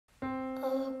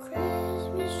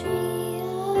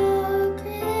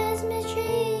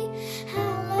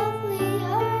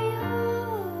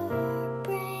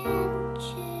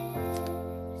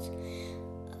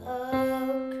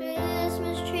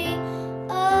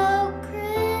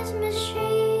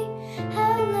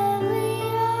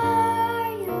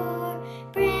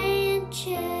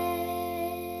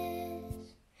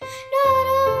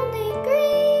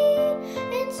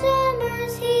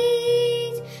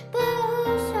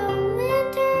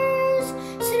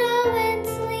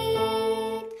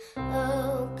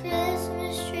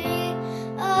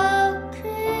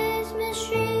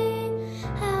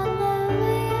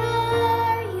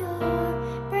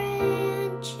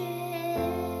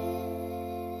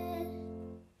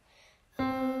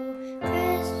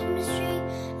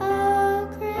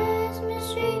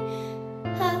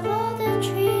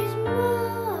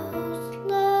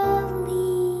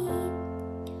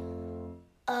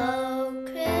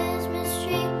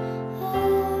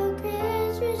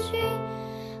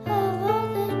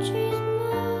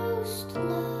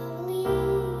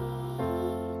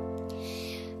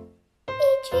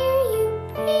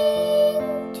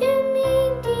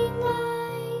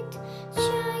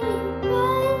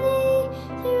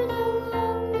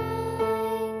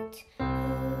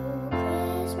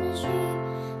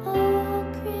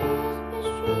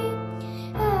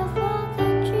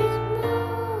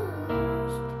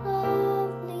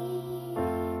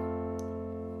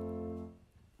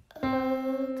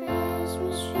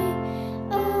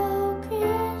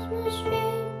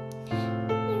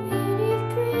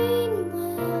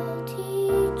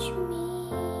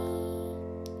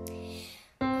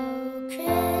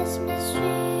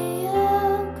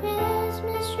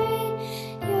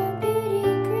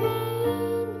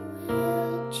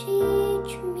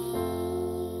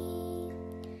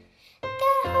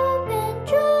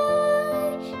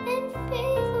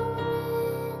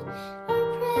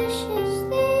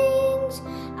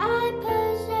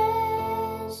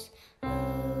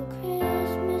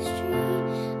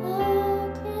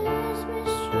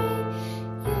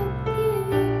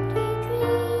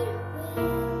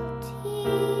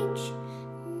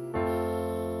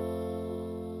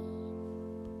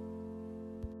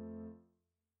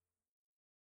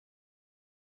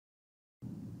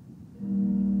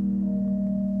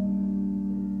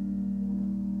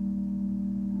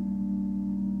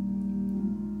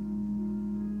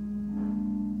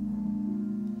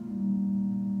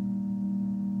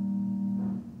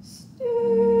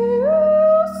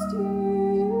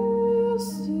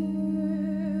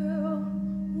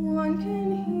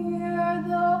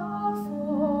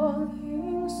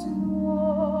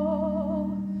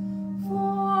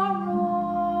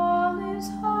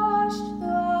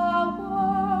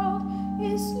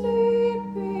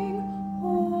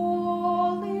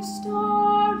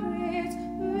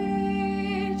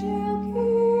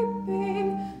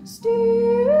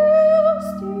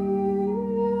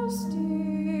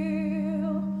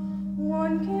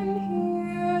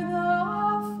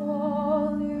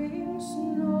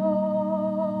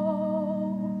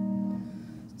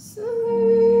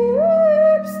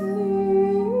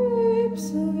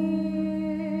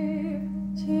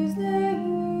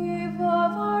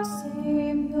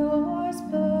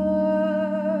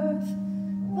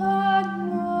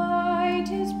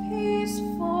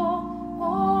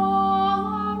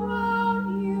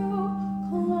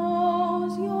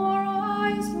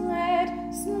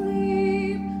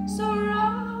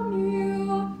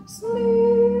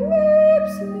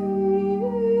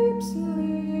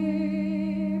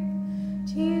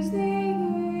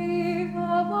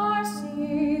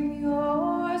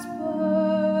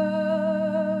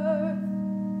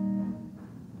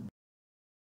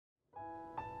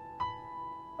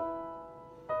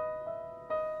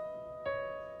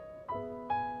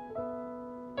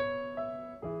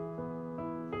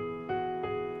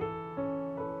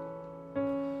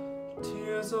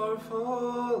Stars are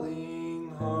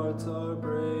falling, hearts are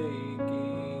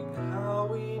breaking. How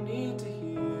we need to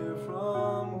hear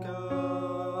from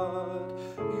God.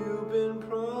 You've been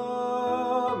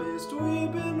promised,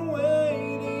 we've been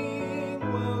waiting.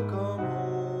 Welcome,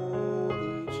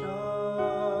 Holy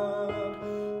Child.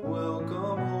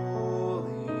 Welcome,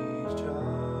 Holy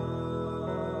Child.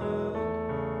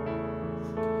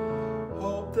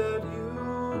 Hope that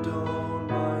you don't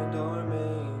mind our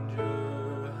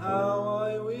manger. How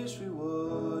I wish we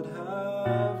would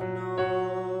have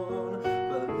known.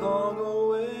 But long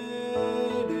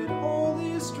awaited,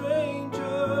 holy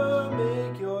stranger,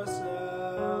 make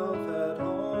yourself at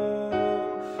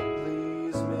home.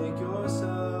 Please make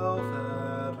yourself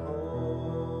at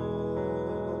home.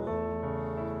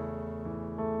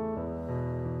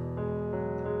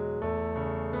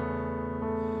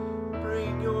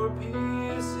 Bring your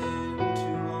peace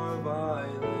into our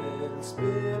violence.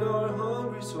 Bid our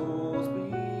hungry souls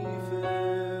be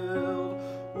filled.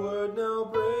 Word now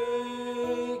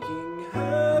breaking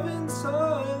heaven's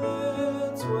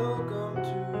silence. Welcome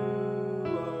to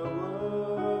our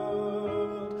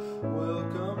world.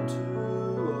 Welcome to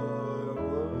our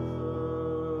world.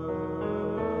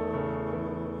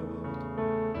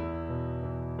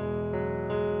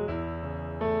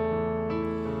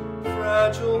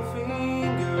 Fragile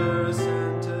fingers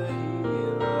sent to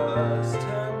heal us,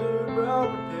 tender brow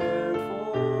prepared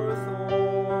for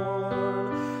thorn,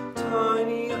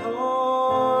 tiny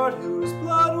heart whose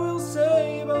blood will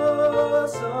save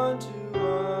us. Unto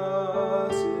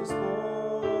us is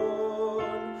born,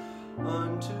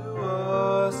 unto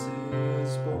us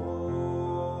is born.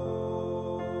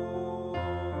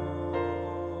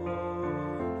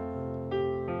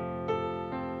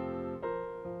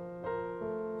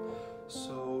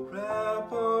 So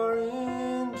wrap our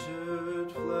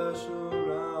injured flesh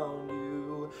around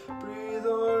you, breathe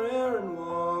our air and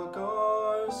walk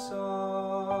our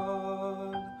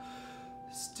sod.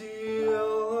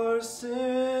 Steal our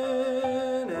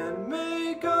sin and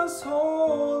make us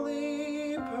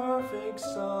holy, perfect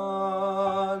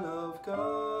Son of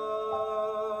God,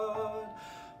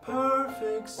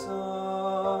 perfect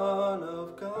Son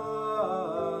of God.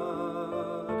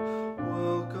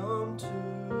 Welcome to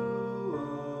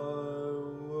our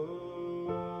world.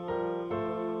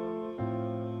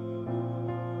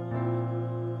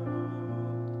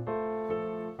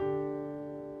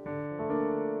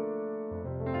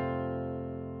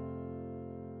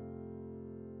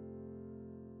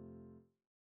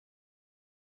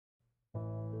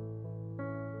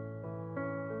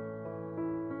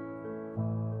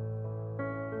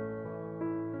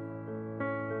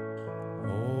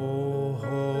 O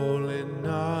holy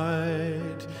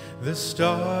night, the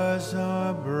stars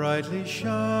are brightly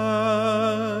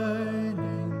shining.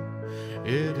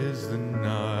 It is the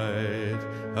night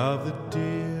of the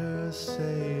dear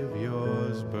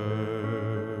Savior's birth.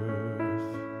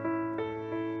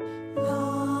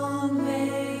 Long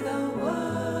lay the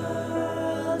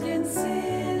world in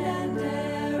sin and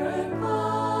error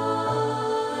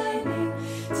pining,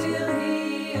 till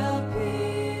he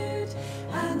appeared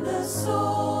and the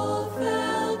soul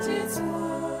felt its worth.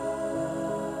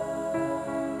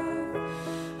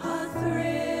 A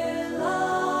thrill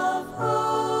of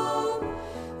hope,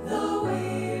 the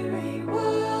weary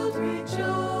world rejoiced.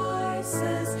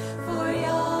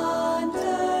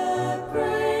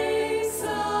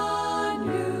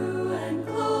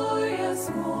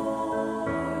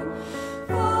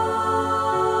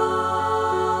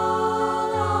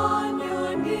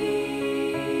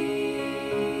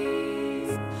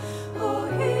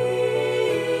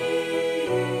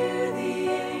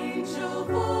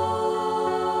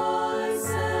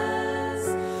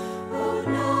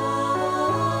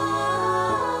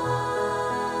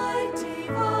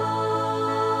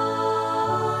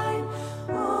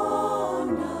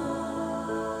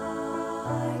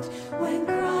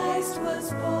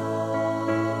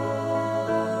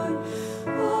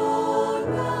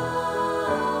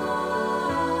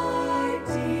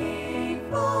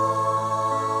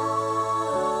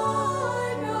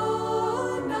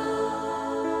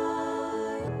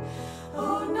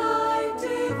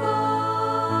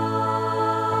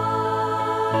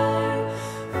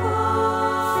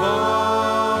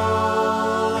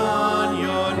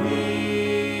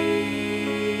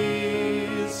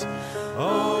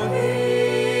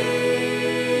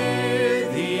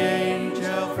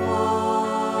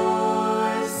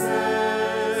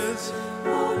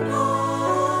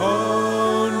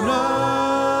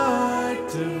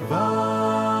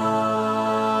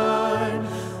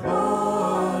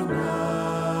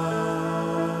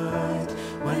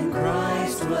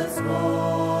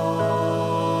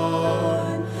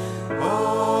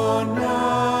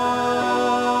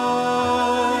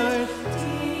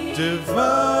 divine,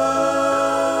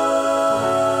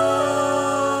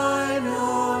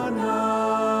 oh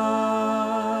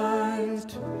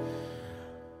night,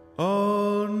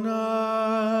 oh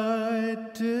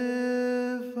night divine.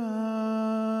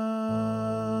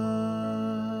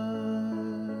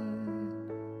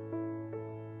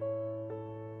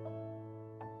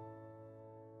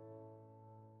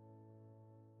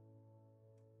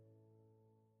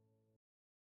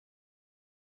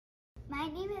 My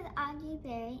name is Audrey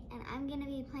Berry, and I'm going to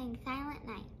be playing Silent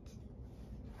Night.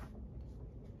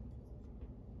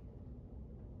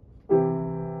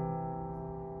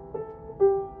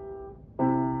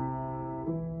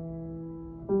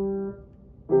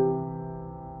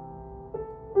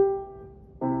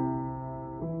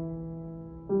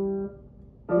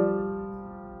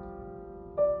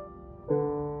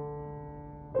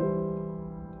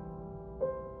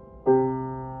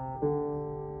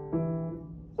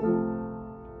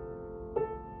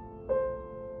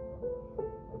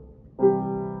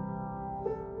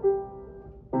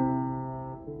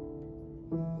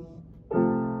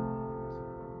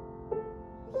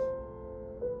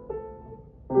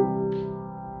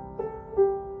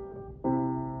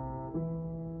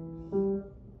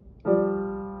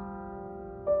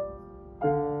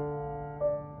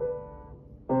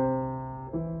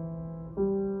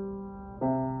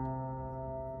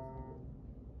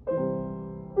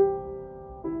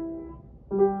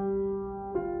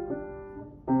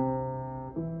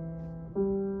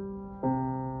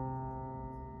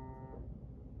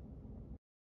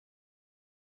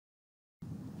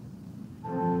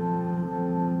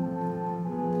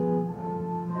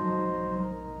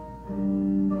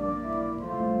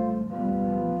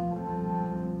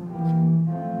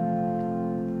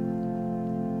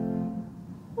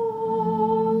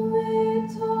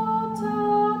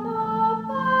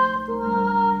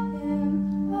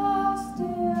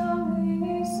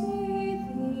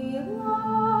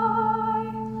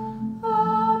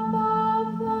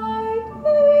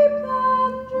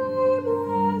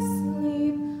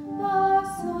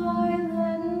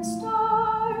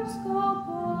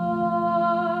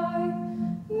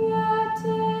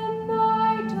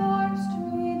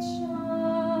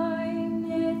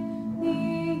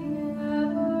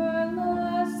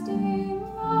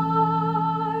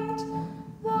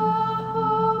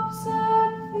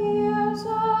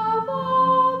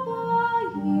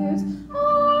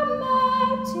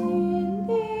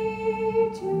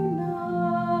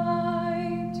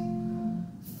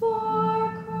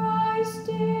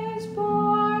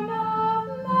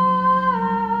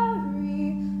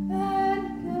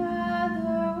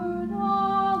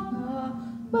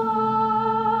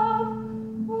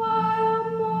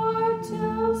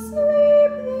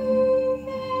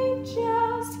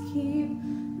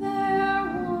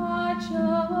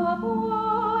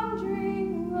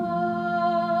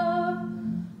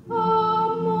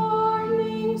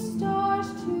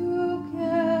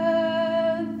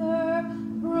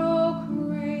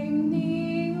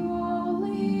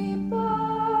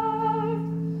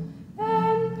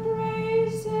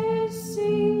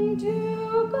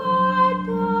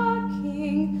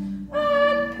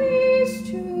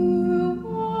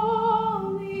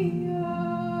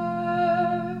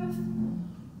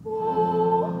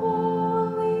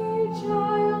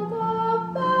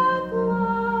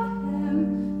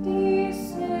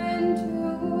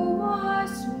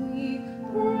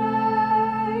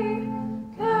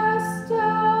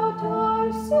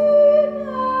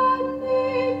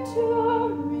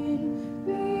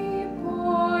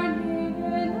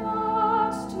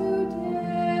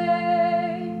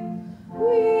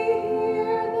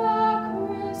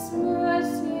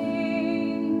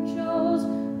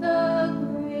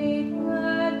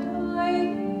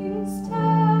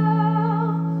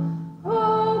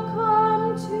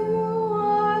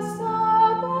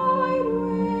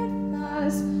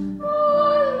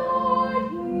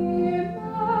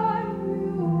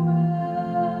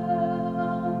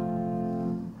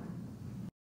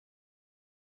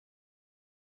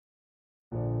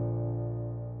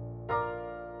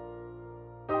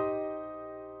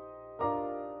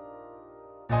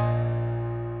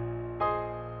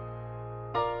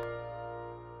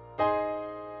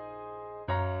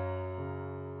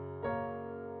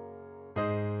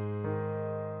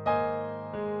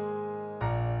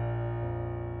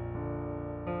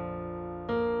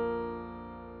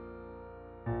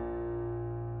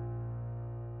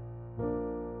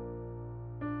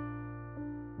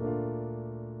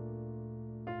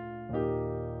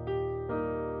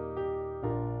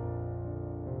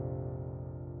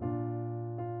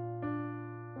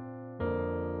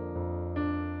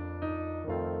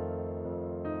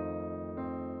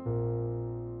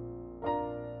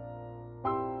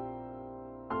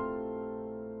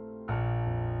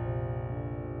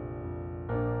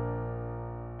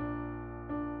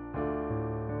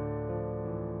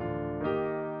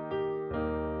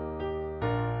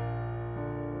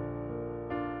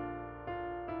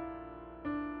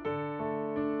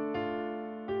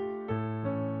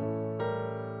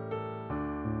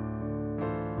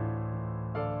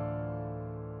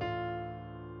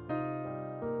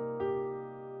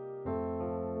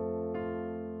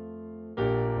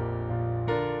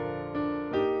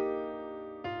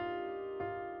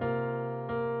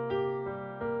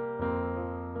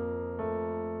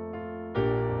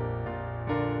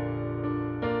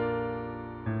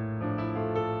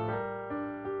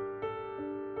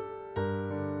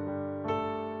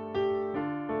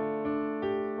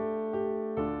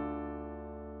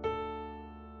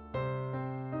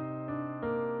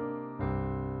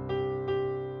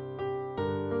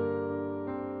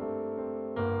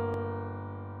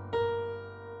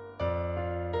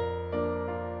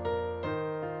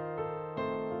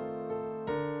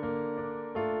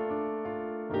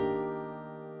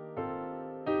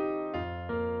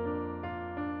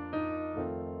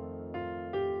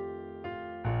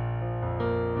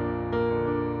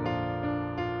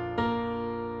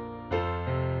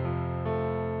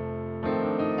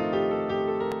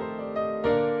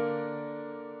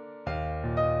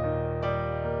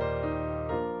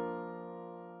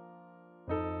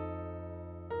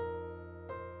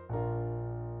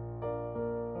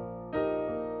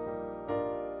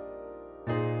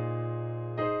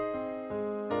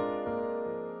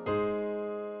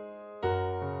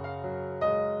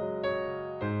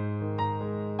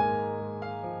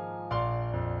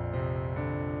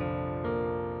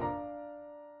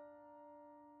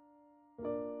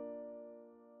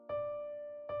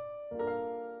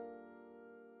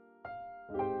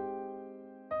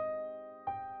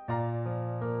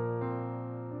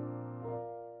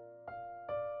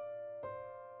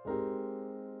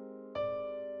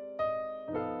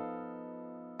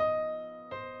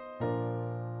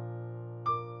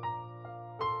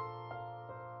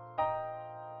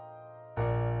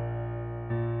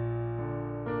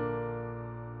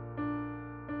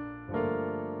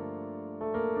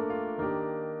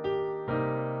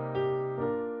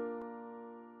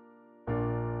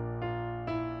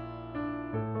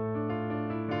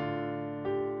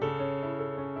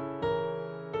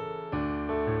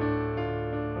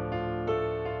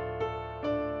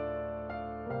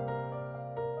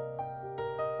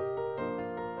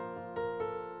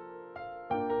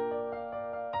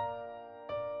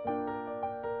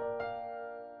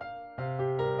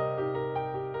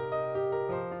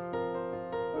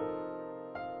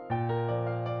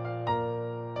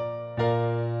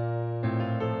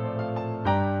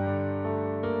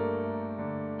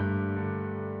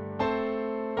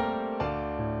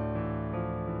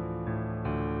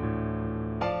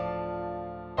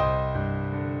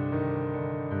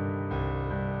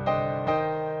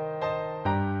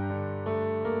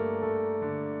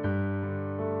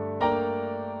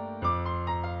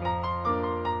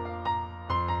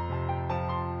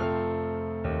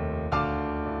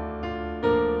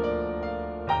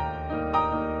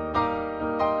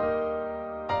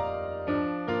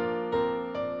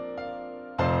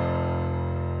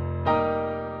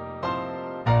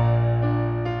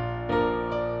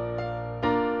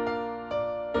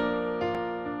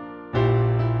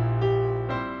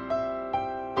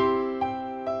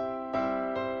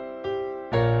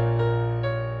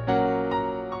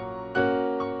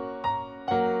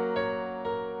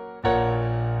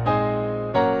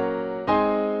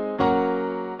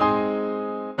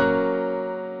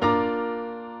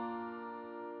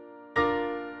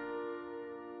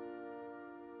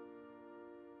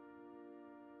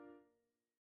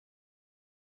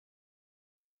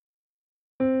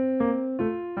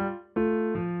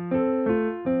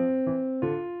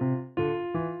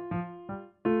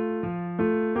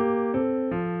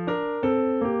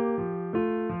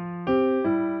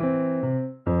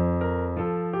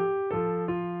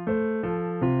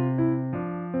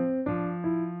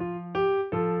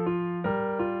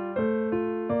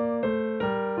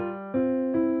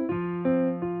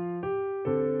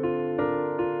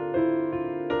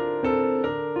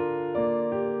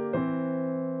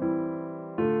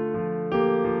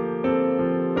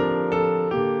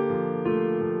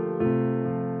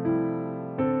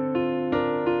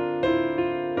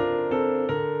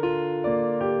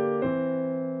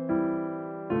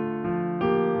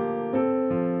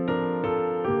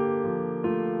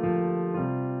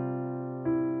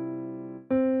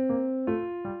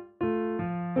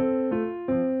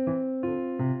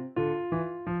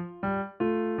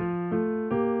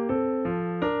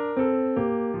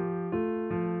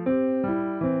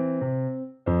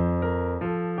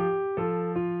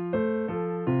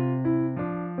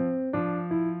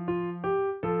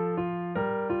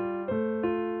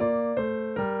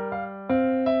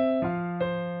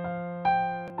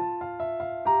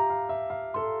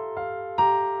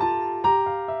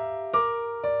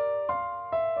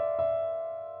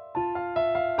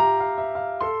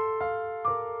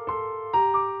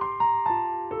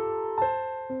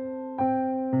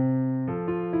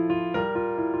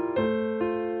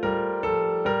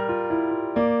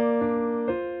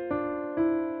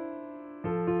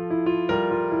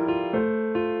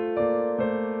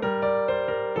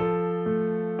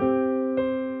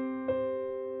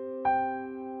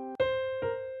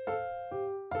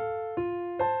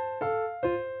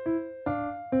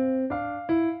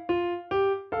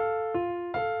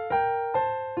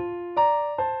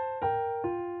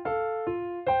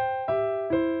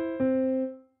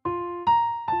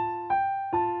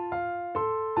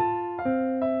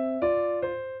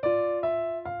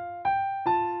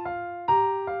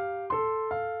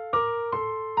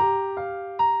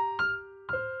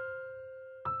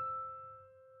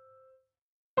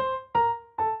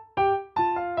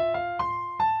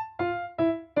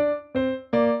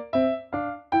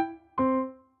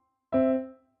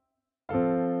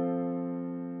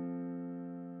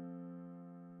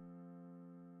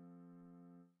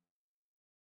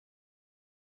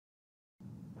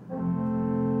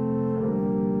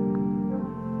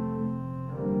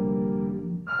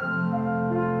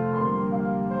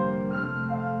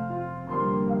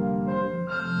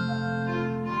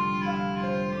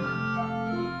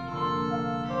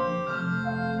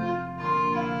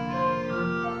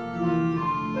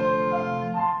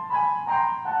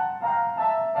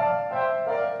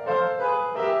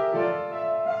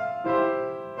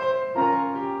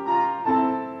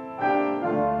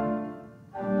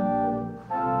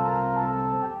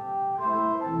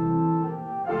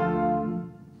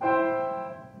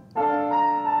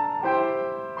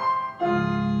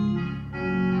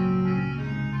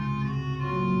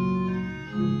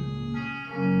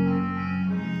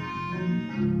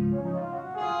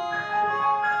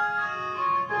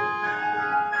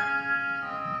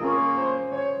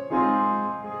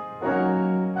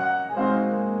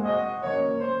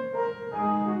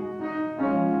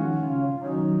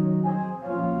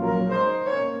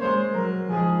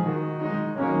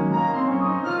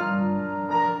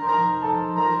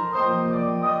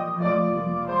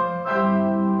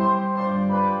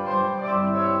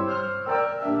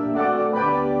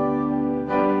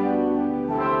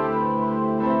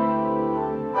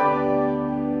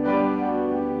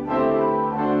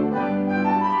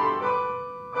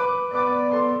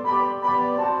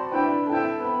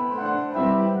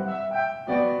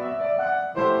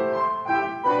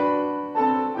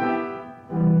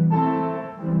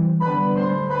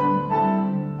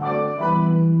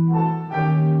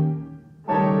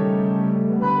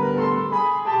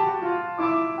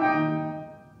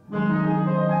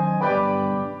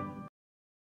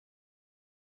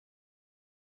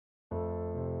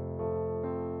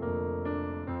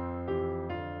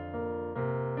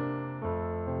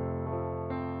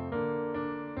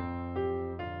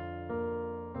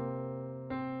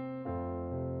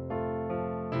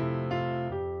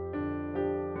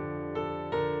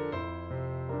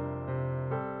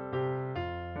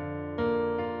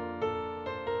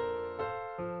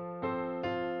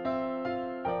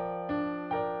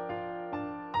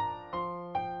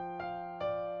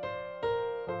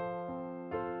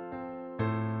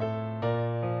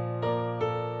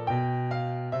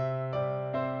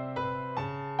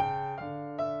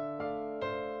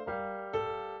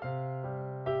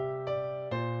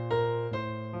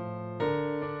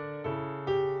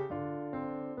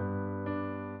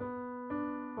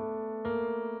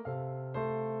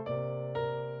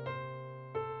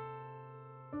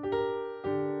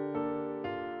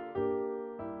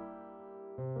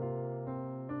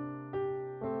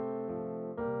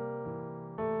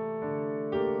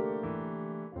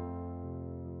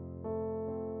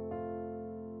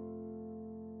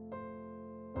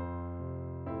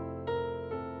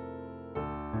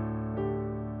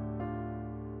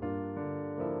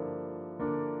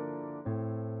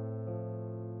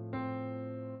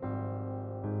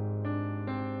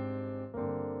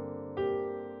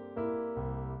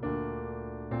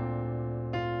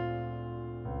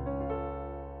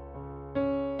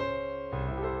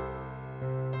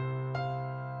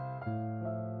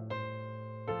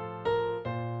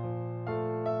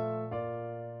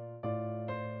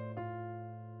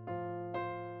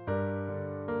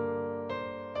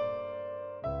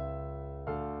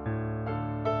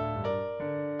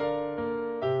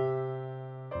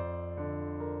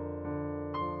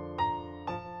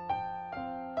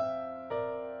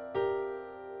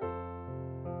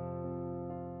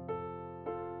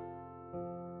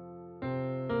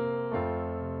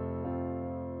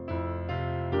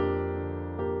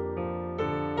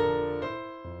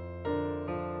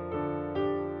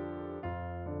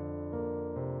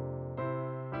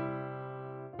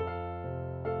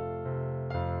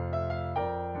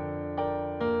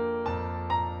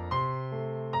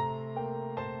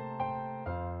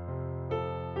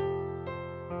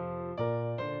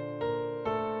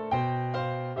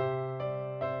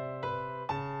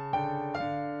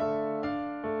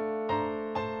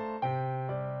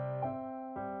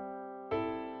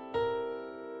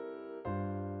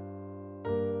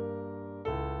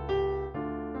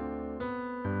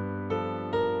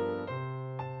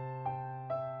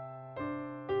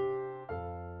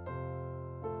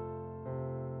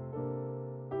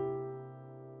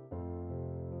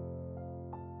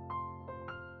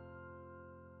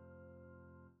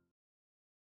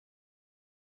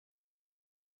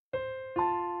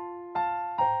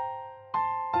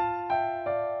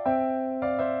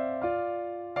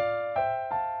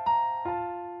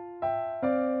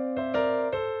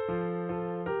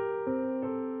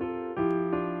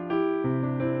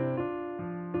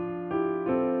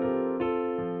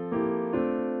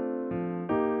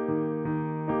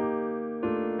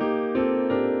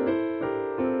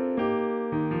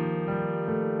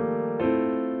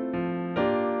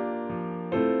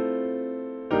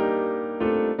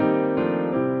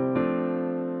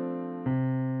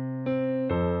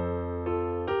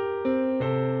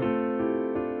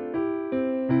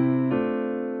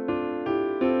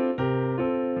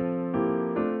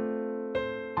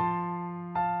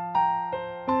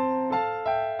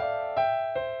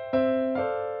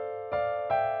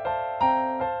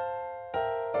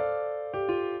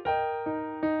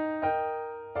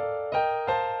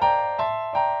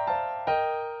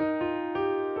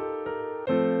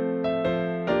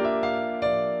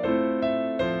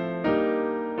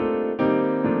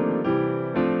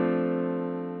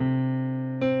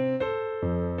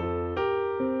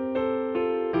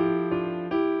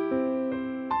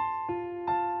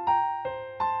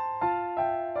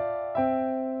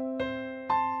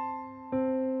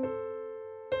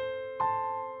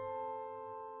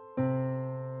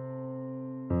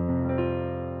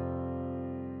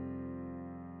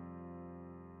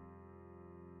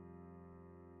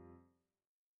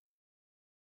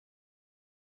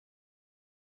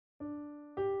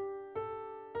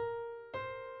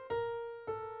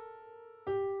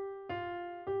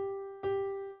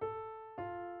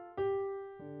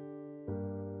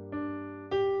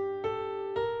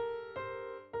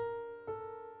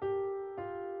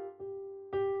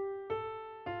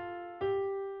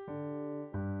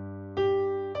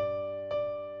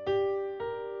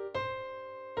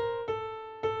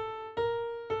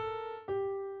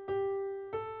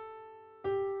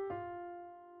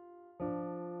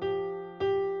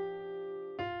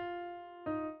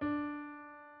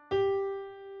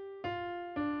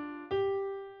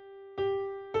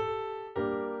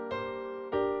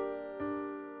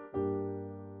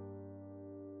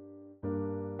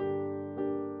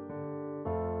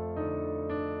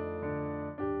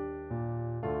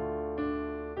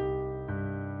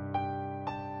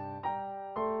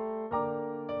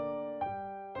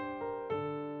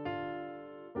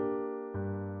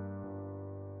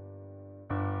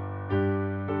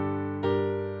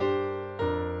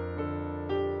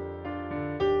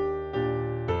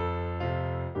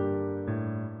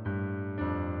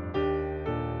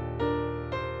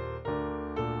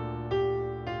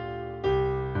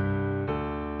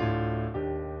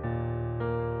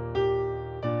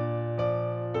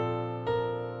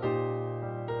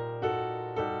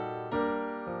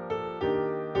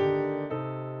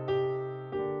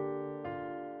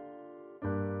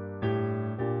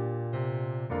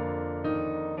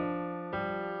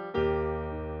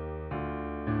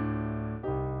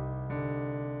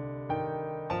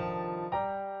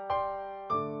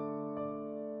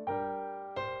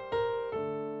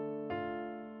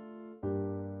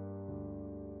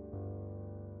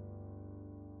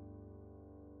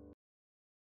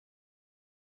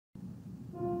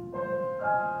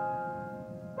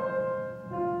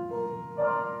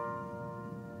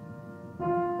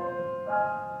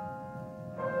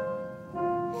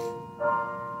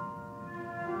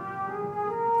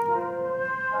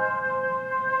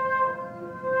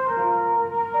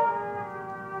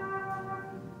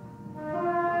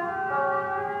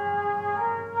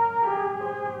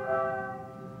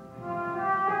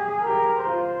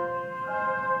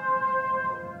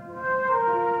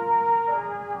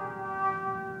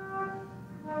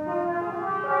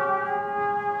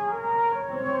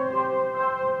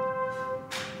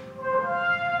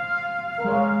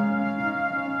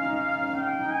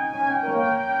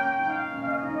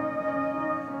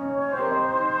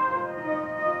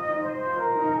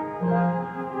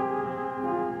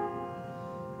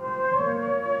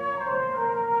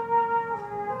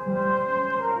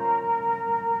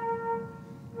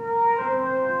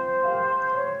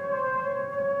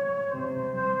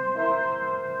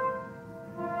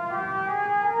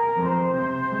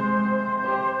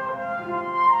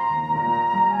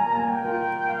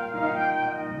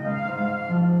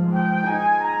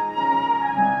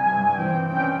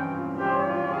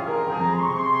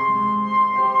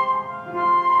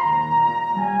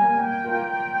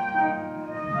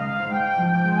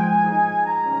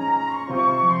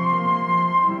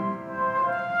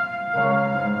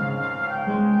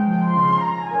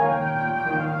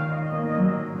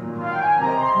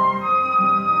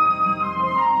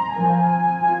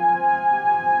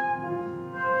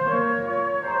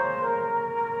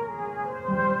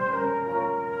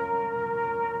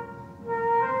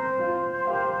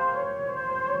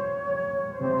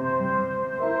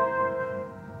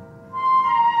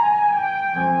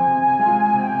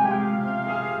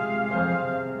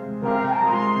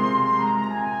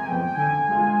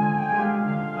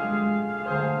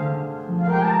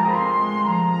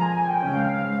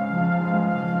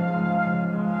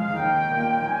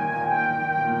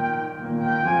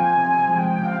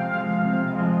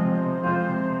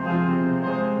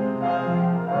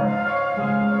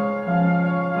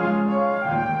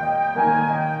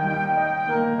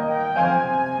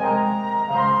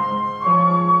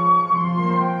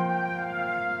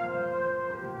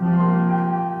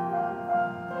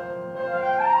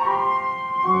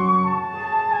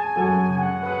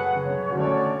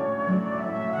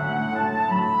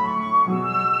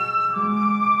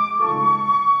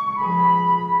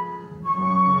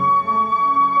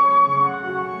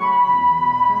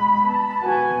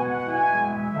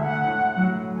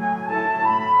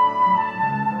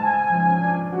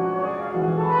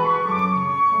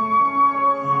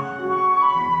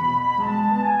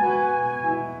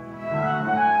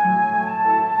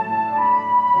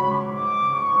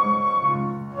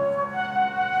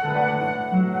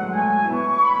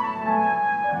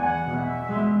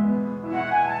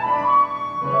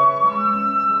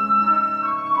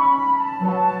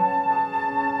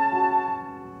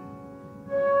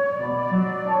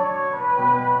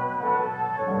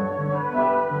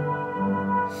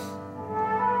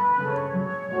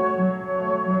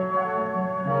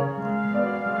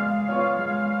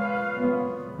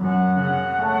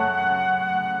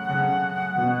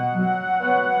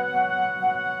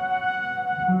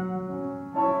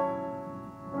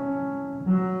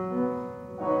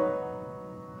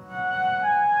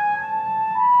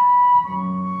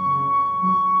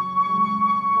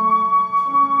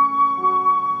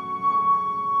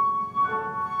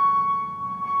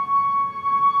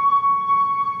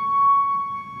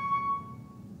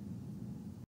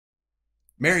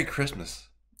 Merry Christmas.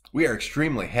 We are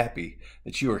extremely happy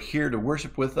that you are here to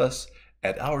worship with us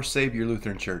at Our Savior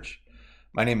Lutheran Church.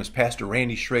 My name is Pastor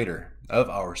Randy Schrader of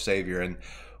Our Savior, and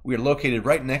we are located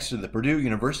right next to the Purdue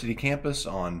University campus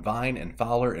on Vine and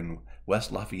Fowler in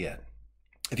West Lafayette.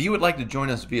 If you would like to join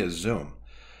us via Zoom,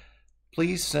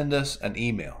 please send us an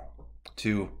email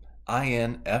to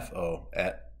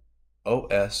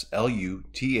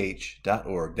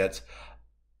info@osluth.org. That's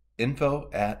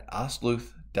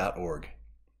info@osluth.org.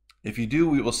 If you do,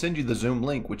 we will send you the Zoom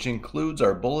link, which includes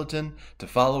our bulletin to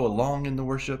follow along in the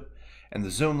worship, and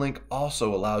the Zoom link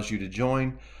also allows you to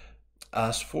join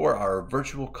us for our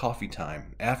virtual coffee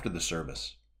time after the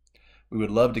service. We would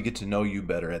love to get to know you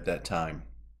better at that time.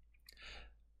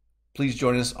 Please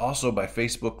join us also by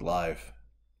Facebook Live.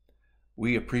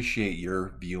 We appreciate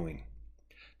your viewing.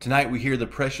 Tonight we hear the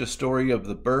precious story of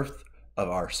the birth of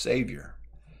our Savior.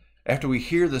 After we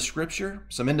hear the scripture,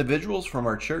 some individuals from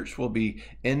our church will be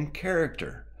in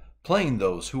character, playing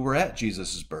those who were at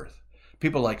Jesus' birth.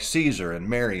 People like Caesar and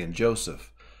Mary and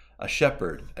Joseph, a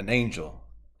shepherd, an angel,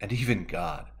 and even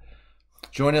God.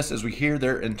 Join us as we hear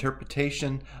their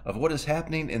interpretation of what is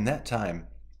happening in that time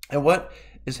and what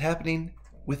is happening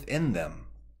within them.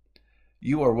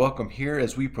 You are welcome here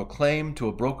as we proclaim to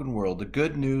a broken world the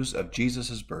good news of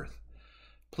Jesus' birth.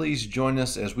 Please join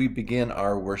us as we begin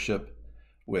our worship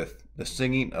with the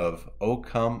singing of O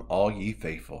Come All Ye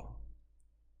Faithful.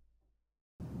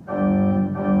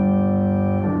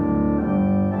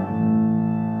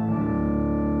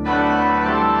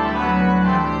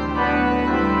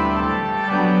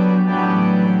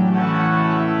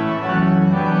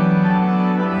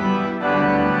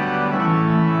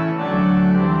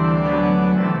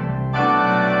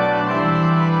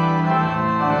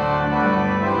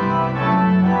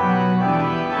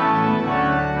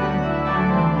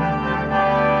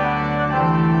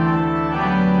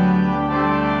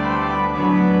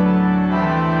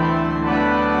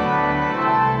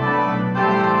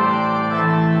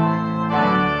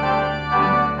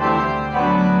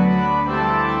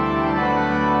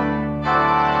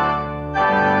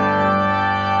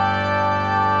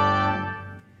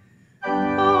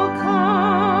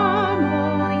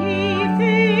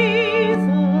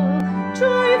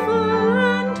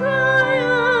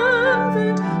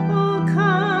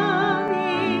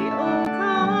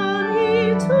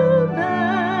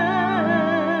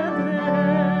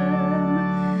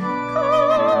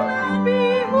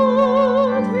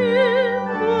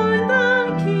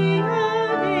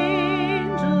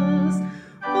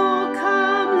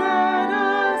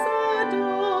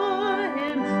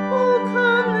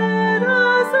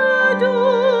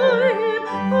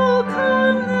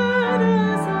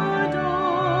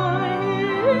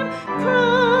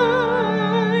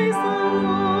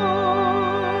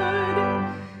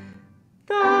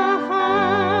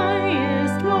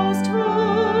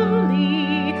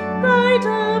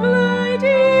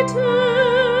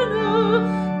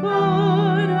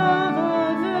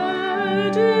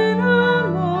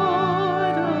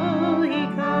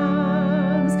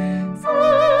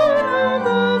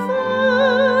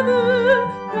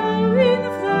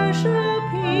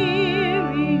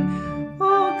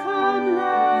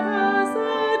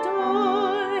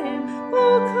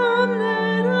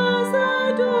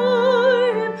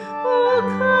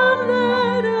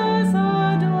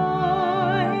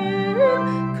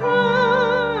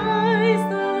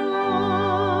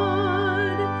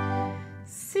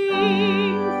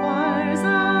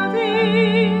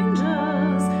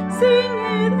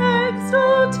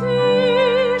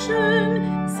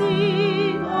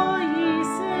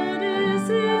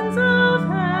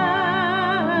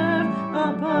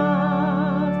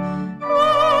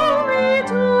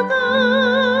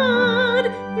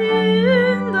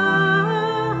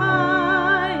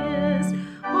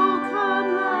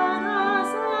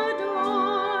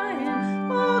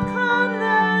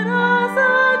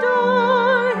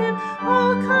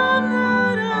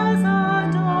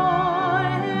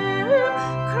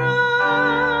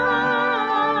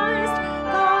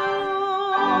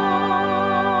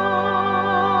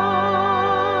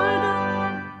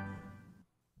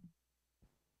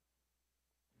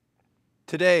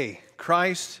 Today,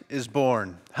 Christ is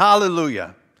born.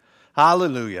 Hallelujah.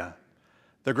 Hallelujah.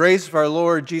 The grace of our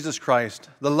Lord Jesus Christ,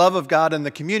 the love of God, and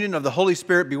the communion of the Holy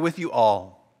Spirit be with you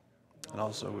all, and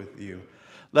also with you.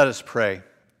 Let us pray.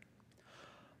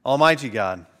 Almighty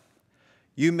God,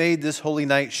 you made this holy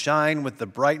night shine with the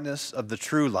brightness of the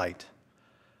true light.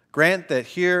 Grant that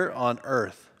here on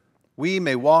earth we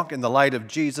may walk in the light of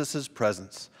Jesus'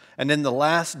 presence, and in the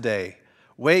last day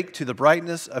wake to the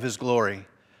brightness of his glory.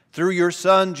 Through your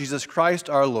Son, Jesus Christ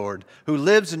our Lord, who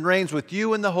lives and reigns with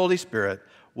you in the Holy Spirit,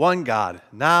 one God,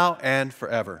 now and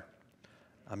forever.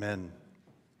 Amen.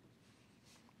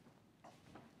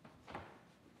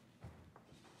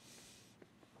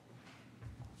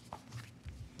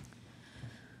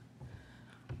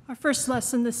 Our first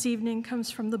lesson this evening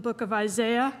comes from the book of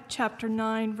Isaiah, chapter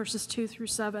 9, verses 2 through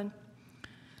 7.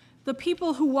 The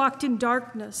people who walked in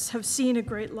darkness have seen a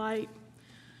great light.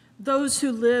 Those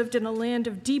who lived in a land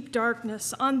of deep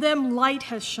darkness, on them light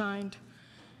has shined.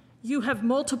 You have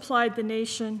multiplied the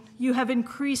nation. You have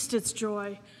increased its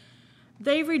joy.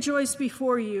 They rejoice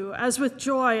before you as with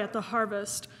joy at the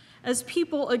harvest, as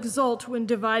people exult when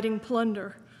dividing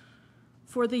plunder.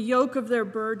 For the yoke of their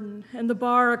burden and the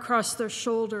bar across their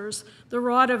shoulders, the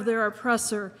rod of their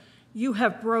oppressor, you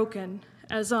have broken,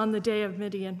 as on the day of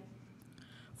Midian.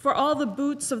 For all the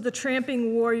boots of the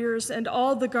tramping warriors and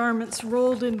all the garments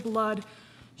rolled in blood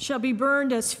shall be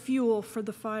burned as fuel for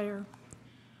the fire.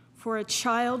 For a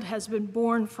child has been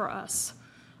born for us,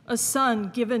 a son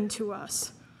given to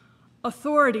us.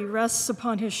 Authority rests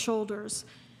upon his shoulders,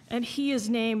 and he is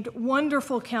named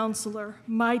Wonderful Counselor,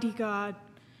 Mighty God,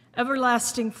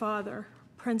 Everlasting Father,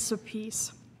 Prince of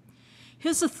Peace.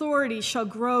 His authority shall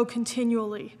grow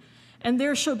continually, and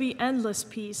there shall be endless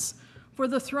peace for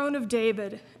the throne of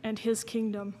David and his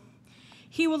kingdom.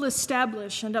 He will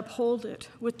establish and uphold it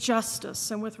with justice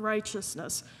and with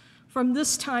righteousness from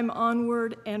this time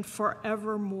onward and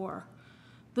forevermore.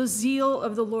 The zeal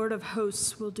of the Lord of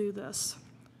hosts will do this.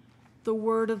 The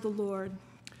word of the Lord.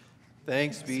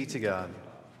 Thanks be to God.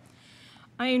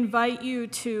 I invite you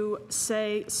to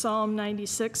say Psalm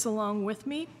 96 along with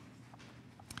me.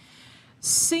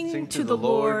 Sing to the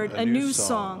Lord a new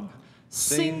song.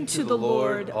 Sing to the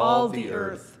Lord, all the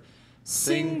earth.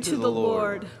 Sing to the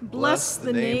Lord, bless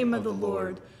the name of the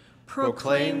Lord.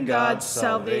 Proclaim God's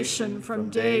salvation from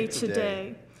day to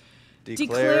day.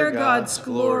 Declare God's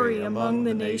glory among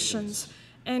the nations,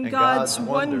 and God's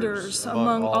wonders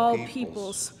among all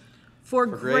peoples. For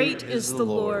great is the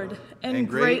Lord, and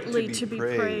greatly to be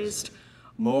praised,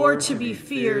 more to be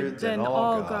feared than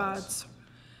all gods.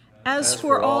 As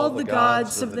for all the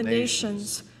gods of the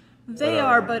nations, they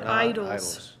are but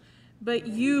idols. But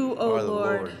you, O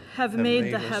Lord, have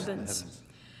made the heavens.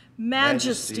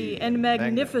 Majesty and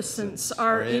magnificence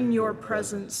are in your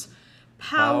presence.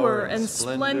 Power and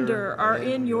splendor are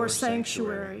in your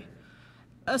sanctuary.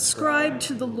 Ascribe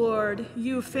to the Lord,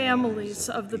 you families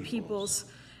of the peoples.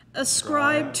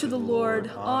 Ascribe to the Lord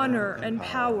honor and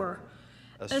power.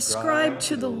 Ascribe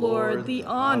to the Lord the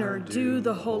honor due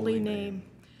the holy name.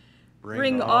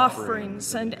 Bring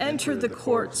offerings and enter the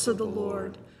courts of the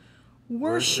Lord.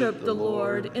 Worship the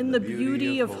Lord in the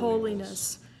beauty of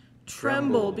holiness.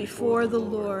 Tremble before the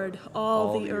Lord,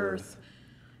 all the earth.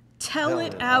 Tell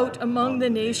it out among the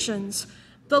nations,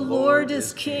 the Lord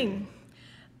is King.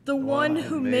 The one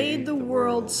who made the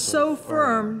world so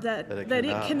firm that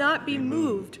it cannot be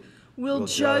moved will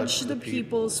judge the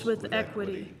peoples with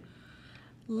equity.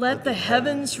 Let the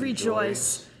heavens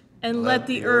rejoice, and let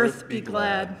the earth be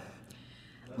glad.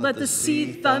 Let the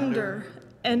sea thunder,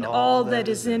 and all that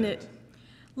is in it.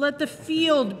 Let the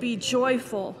field be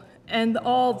joyful, and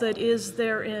all that is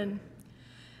therein.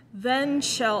 Then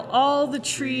shall all the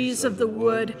trees of the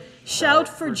wood shout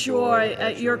for joy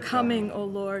at your coming, O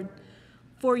Lord.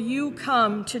 For you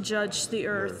come to judge the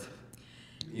earth.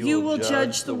 You will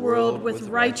judge the world with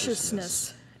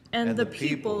righteousness, and the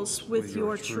peoples with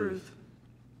your truth.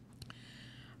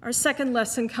 Our second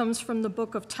lesson comes from the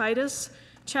book of Titus,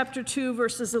 chapter 2,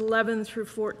 verses 11 through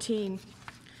 14.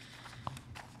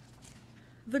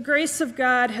 The grace of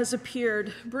God has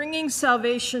appeared, bringing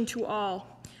salvation to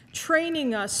all,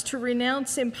 training us to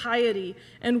renounce impiety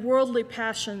and worldly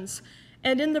passions,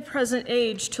 and in the present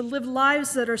age to live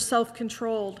lives that are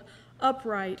self-controlled,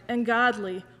 upright, and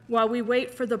godly, while we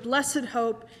wait for the blessed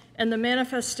hope and the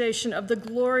manifestation of the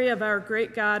glory of our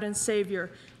great God and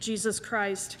Savior, Jesus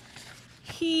Christ.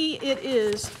 He it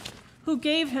is who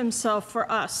gave himself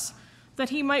for us, that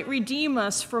he might redeem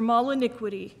us from all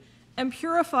iniquity, and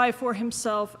purify for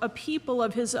himself a people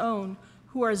of his own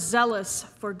who are zealous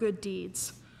for good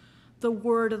deeds. The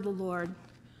word of the Lord.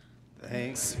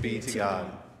 Thanks be to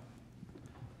God.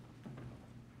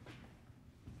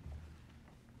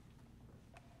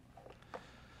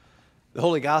 The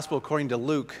Holy Gospel according to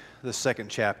Luke, the 2nd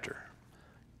chapter.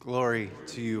 Glory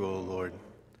to you, O Lord.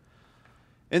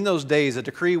 In those days, a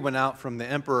decree went out from the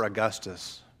Emperor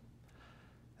Augustus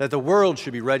that the world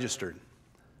should be registered.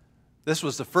 This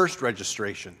was the first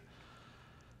registration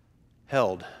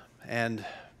held and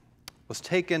was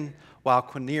taken while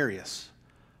Quirinius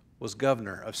was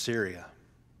governor of Syria.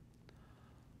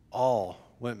 All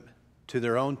went to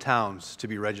their own towns to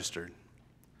be registered.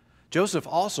 Joseph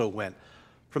also went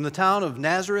from the town of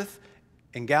Nazareth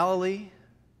in Galilee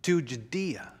to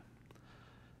Judea,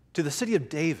 to the city of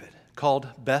David called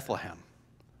Bethlehem,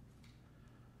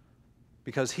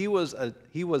 because he was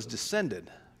descended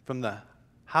from the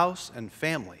house and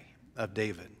family of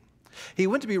David. He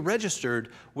went to be registered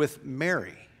with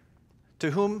Mary,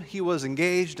 to whom he was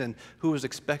engaged and who was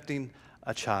expecting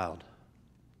a child.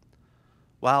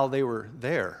 While they were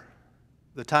there,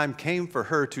 the time came for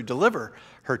her to deliver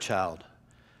her child,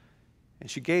 and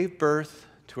she gave birth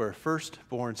to her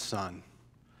firstborn son,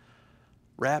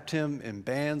 wrapped him in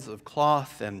bands of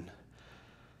cloth, and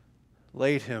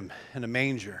laid him in a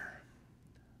manger,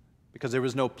 because there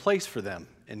was no place for them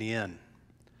in the inn.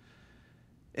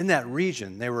 In that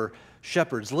region, there were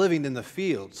shepherds living in the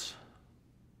fields,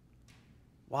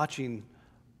 watching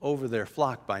over their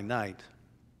flock by night.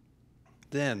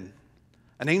 Then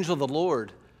an angel of the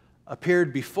Lord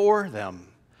appeared before them,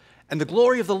 and the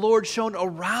glory of the Lord shone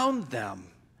around them,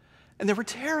 and they were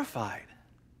terrified.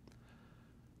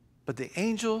 But the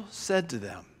angel said to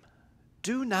them,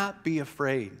 "Do not be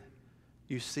afraid,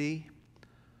 you see,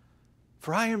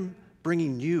 for I am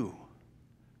bringing you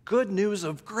good news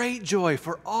of great joy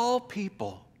for all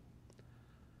people.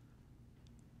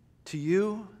 To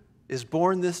you is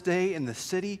born this day in the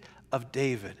city of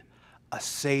David a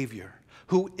Savior,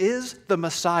 who is the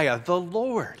Messiah, the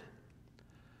Lord.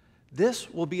 This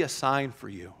will be a sign for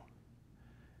you.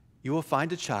 You will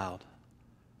find a child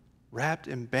wrapped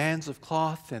in bands of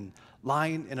cloth and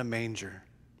lying in a manger."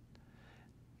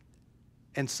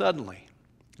 And suddenly,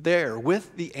 there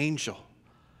with the angel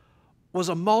was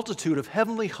a multitude of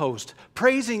heavenly hosts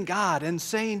praising God and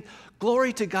saying,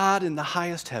 "Glory to God in the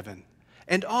highest heaven,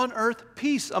 and on earth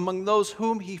peace among those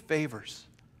whom he favors."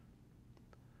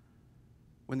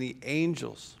 When the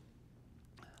angels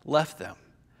left them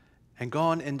and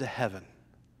gone into heaven,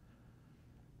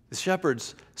 the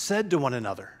shepherds said to one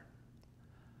another,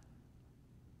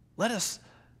 "Let us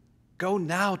go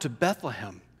now to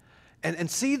Bethlehem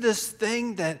and see this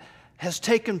thing that has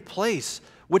taken place,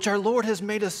 which our Lord has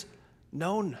made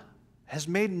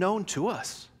known to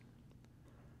us."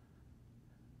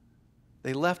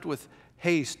 They left with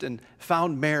haste and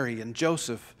found Mary and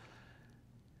Joseph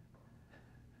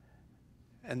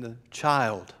and the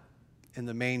child in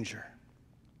the manger.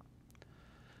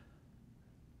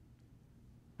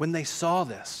 When they saw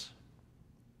this,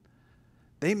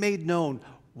 they made known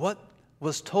what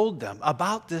was told them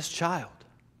about this child.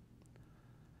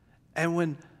 And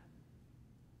when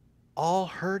all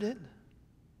heard it,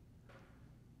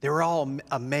 they were all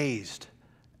amazed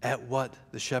at what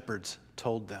the shepherds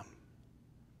told them.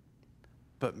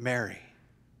 But Mary,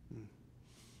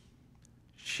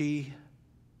 she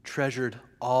treasured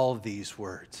all these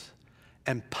words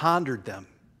and pondered them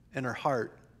in her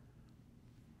heart.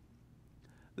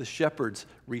 The shepherds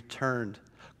returned,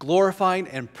 glorifying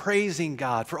and praising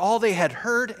God for all they had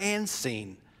heard and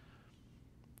seen,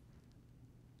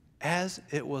 as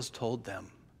it was told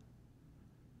them.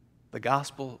 The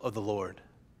gospel of the Lord.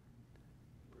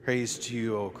 Praise to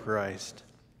you, O Christ.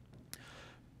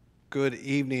 Good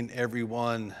evening,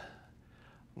 everyone.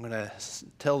 I'm going to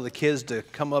tell the kids to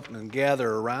come up and gather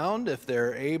around if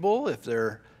they're able, if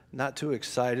they're not too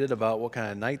excited about what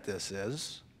kind of night this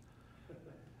is.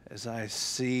 As I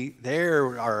see,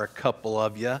 there are a couple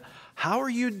of you. How are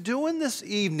you doing this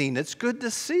evening? It's good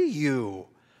to see you.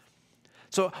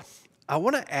 So I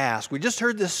want to ask, we just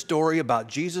heard this story about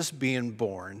Jesus being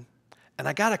born, and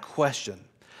I got a question.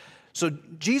 So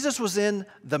Jesus was in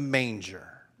the manger,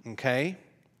 okay?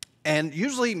 And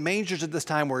usually mangers at this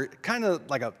time were kind of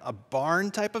like a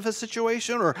barn type of a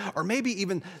situation, or maybe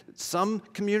even some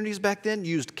communities back then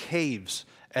used caves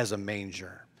as a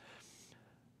manger.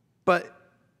 But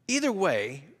either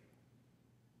way,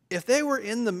 if they were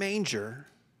in the manger,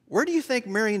 where do you think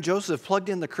Mary and Joseph plugged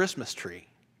in the Christmas tree?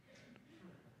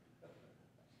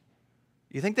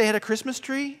 You think they had a Christmas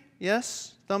tree?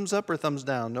 Yes? Thumbs up or thumbs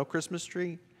down? No Christmas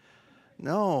tree?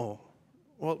 No.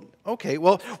 Well, okay.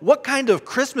 Well, what kind of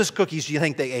Christmas cookies do you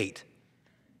think they ate?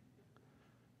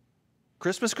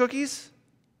 Christmas cookies?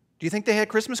 Do you think they had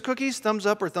Christmas cookies? Thumbs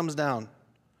up or thumbs down?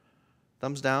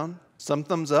 Thumbs down? Some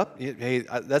thumbs up? Hey,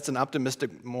 that's an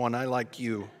optimistic one. I like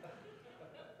you.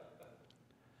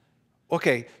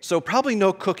 Okay, so probably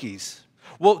no cookies.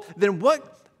 Well, then what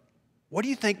do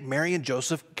you think Mary and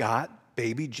Joseph got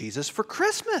baby Jesus for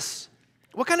Christmas?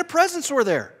 What kind of presents were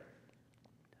there?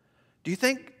 Do you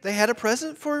think they had a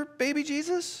present for baby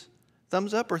Jesus?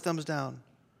 Thumbs up or thumbs down?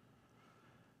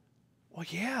 Well,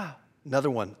 yeah. Another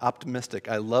one, optimistic.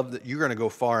 I love that you're going to go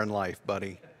far in life,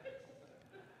 buddy.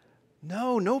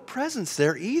 No presents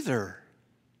there either.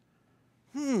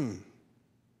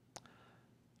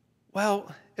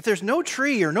 Well, if there's no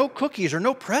tree or no cookies or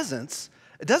no presents,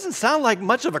 it doesn't sound like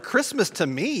much of a Christmas to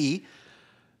me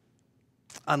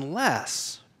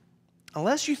unless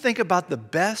you think about the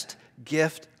best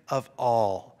gift of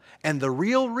all and the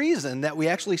real reason that we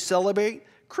actually celebrate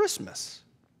Christmas.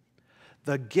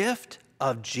 The gift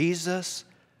of Jesus,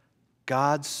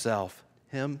 God's self,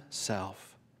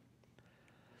 himself.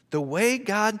 The way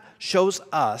God shows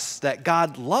us that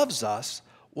God loves us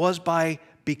was by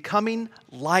becoming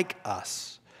like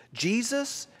us.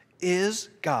 Jesus is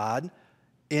God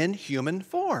in human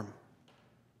form.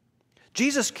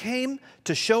 Jesus came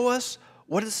to show us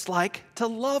what it's like to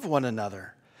love one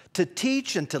another, to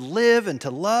teach and to live and to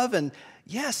love and,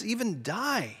 yes, even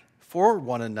die for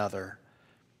one another.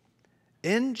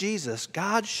 In Jesus,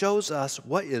 God shows us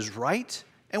what is right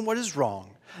and what is wrong.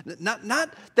 Not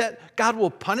that God will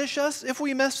punish us if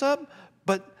we mess up,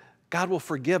 but God will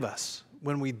forgive us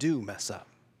when we do mess up.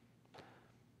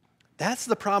 That's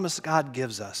the promise God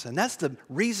gives us, and that's the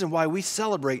reason why we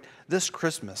celebrate this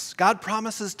Christmas. God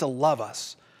promises to love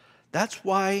us. That's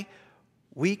why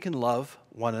we can love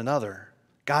one another.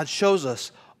 God shows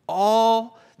us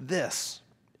all this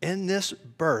in this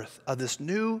birth of this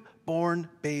newborn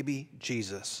baby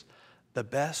Jesus, the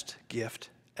best gift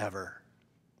ever.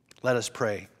 Let us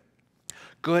pray.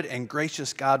 Good and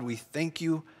gracious God, we thank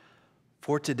you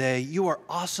for today. You are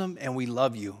awesome and we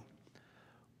love you.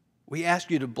 We ask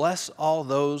you to bless all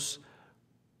those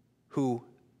who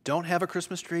don't have a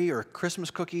Christmas tree or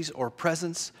Christmas cookies or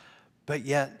presents, but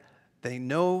yet they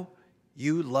know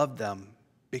you love them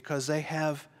because they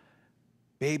have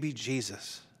baby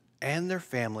Jesus and their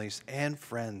families and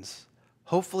friends,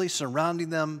 hopefully surrounding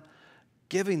them,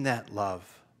 giving that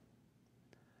love.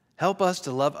 Help us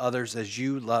to love others as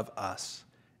you love us.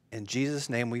 In Jesus'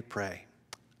 name we pray.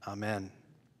 Amen.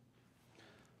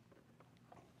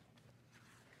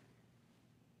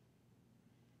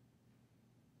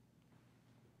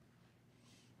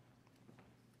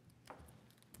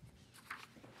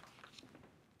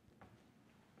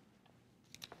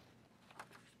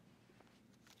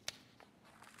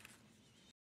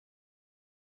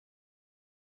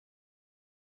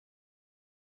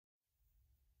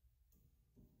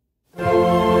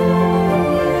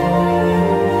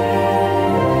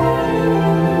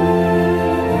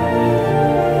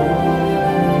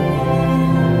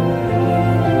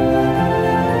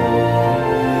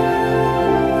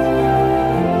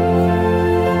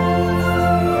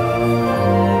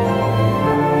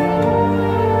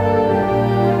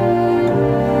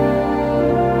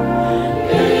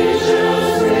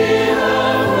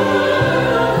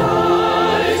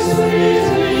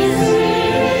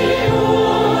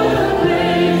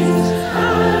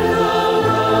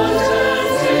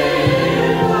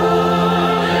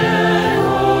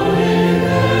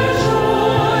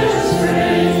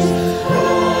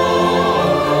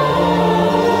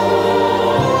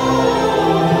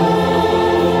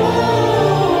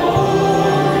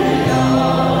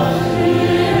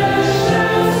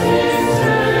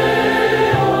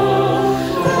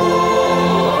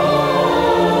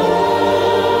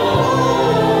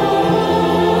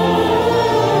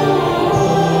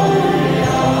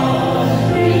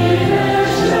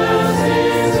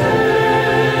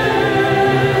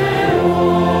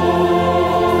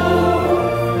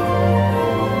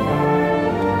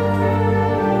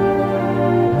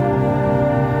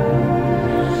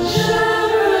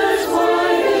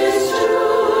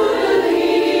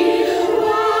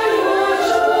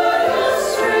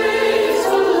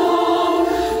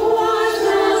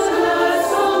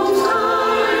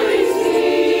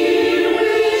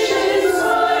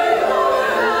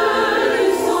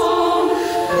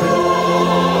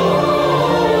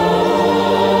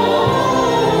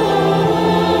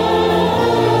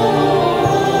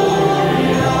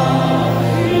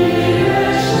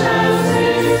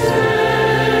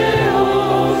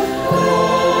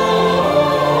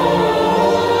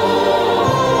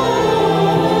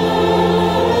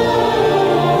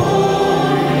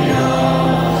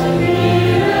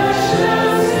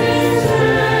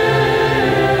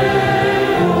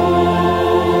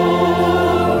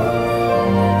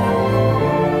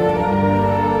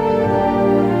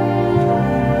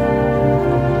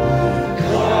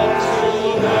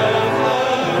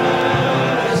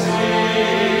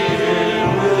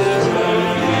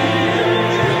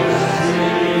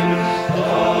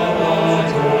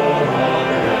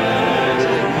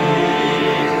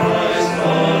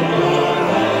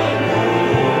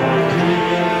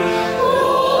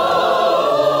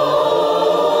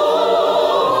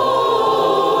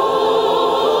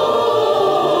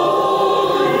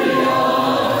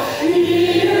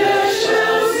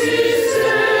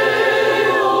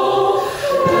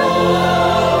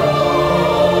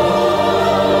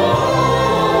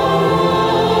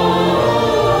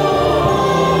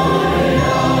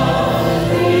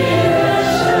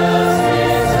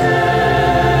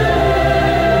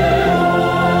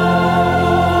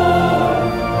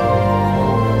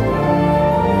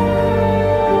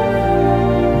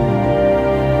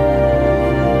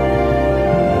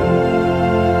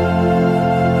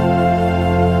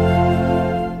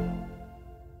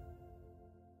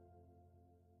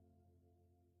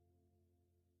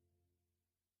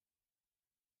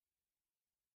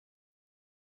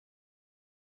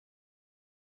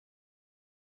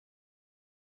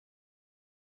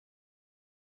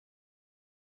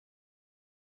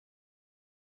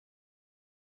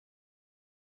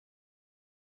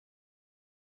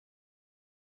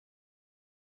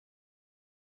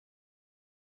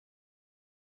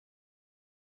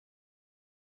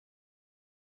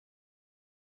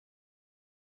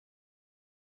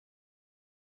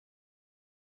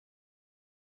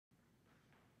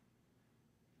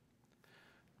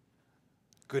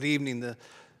 Good evening. The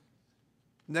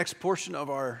next portion of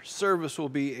our service will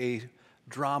be a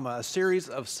drama, a series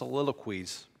of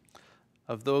soliloquies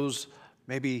of those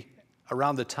maybe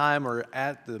around the time or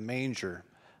at the manger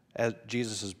at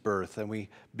Jesus' birth. And we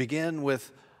begin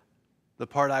with the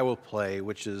part I will play,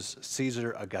 which is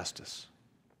Caesar Augustus.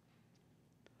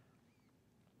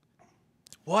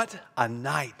 What a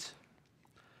night.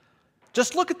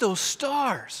 Just look at those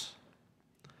stars.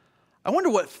 I wonder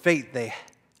what fate they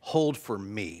hold for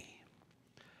me.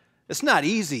 It's not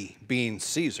easy being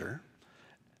Caesar.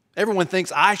 Everyone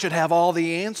thinks I should have all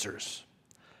the answers.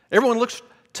 Everyone looks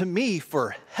to me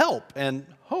for help and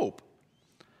hope.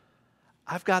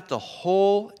 I've got the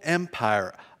whole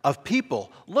empire of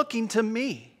people looking to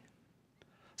me.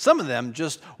 Some of them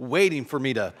just waiting for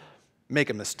me to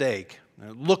make a mistake,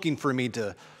 looking for me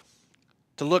to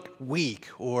look weak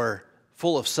or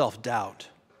full of self-doubt.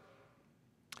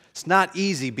 It's not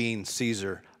easy being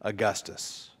Caesar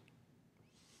Augustus.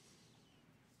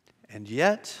 And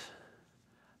yet,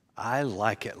 I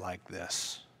like it like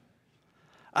this.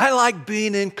 I like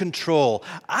being in control.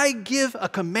 I give a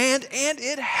command and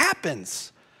it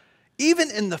happens. Even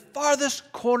in the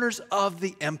farthest corners of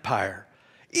the empire,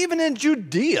 even in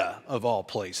Judea of all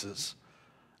places,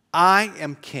 I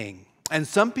am king. And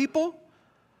some people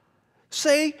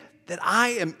say that I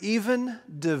am even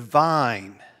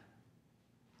divine.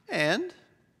 And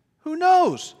who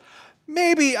knows?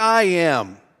 Maybe I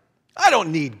am. I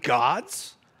don't need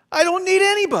gods. I don't need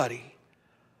anybody.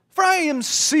 For I am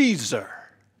Caesar.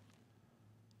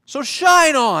 So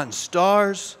shine on,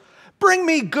 stars. Bring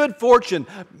me good fortune.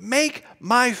 Make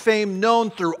my fame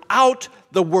known throughout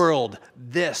the world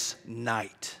this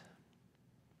night.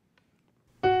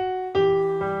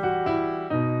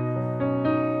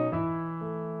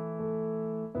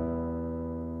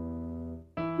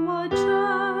 What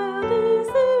child is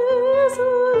this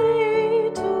who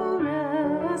laid to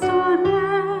rest on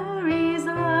Mary's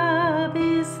lap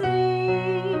is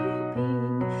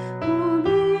sleeping, whom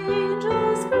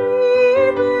angels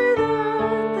greet with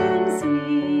anthems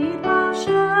sweet, while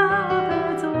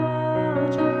shepherds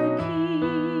watch are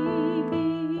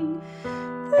keeping?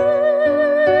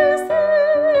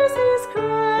 This is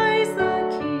Christ the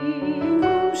King,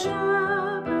 whom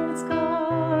shepherds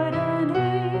guard and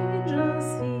angels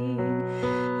sing.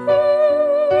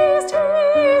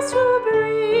 Haste to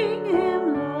bring him,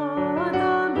 Lord,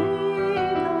 the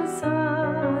babe, the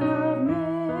Son of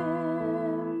Mary.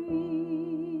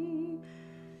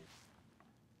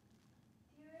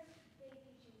 Dearest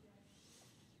baby Jesus,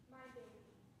 my baby,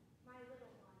 my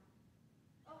little one,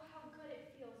 oh, how good it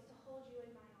feels to hold you in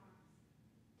my arms,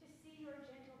 to see your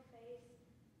gentle face,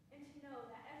 and to know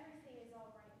that everything is all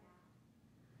right now.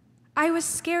 I was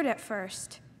scared at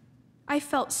first. I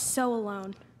felt so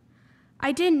alone.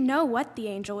 I didn't know what the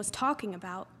angel was talking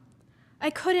about.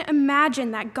 I couldn't imagine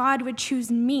that God would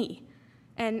choose me,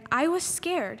 and I was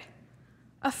scared,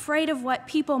 afraid of what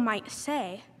people might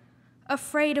say,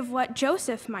 afraid of what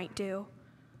Joseph might do,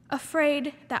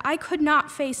 afraid that I could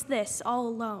not face this all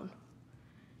alone.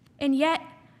 And yet,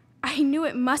 I knew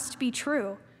it must be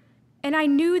true, and I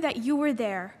knew that you were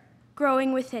there,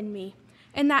 growing within me,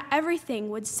 and that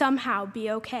everything would somehow be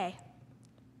okay.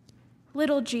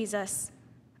 Little Jesus,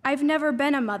 I've never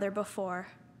been a mother before.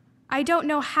 I don't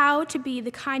know how to be the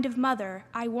kind of mother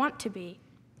I want to be.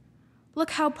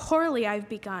 Look how poorly I've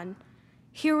begun.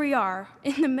 Here we are,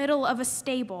 in the middle of a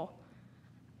stable.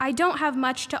 I don't have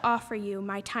much to offer you,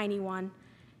 my tiny one,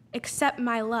 except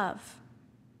my love.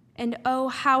 And oh,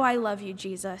 how I love you,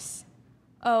 Jesus.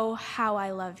 Oh, how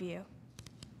I love you.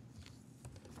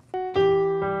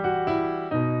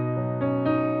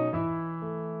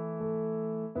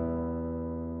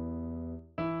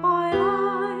 While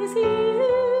I see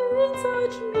in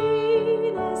such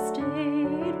mean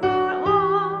estate where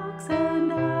ox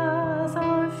and ass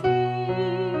are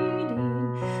feeding,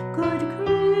 good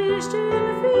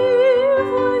Christian fear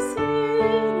for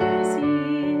sinners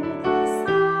hear, the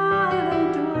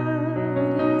silent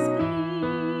word is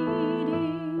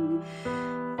pleading.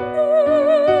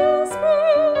 This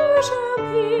spear shall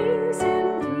pierce him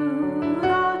through,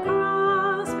 the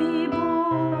cross be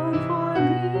borne for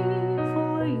me,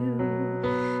 for you.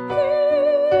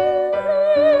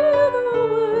 Here the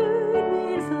Word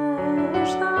made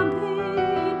flesh, the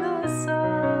babe, the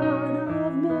Son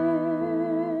of Mary.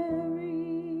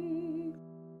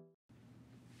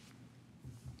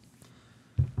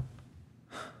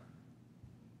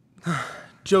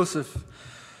 Joseph,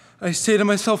 I say to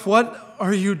myself, what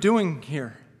are you doing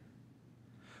here?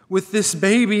 With this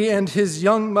baby and his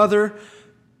young mother,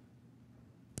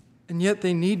 and yet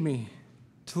they need me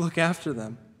to look after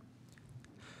them.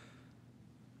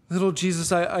 Little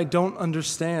Jesus, I don't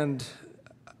understand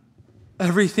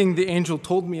everything the angel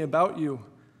told me about you.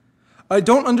 I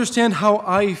don't understand how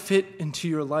I fit into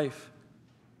your life.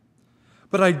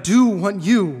 But I do want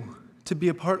you to be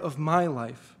a part of my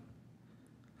life.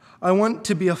 I want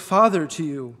to be a father to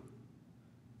you,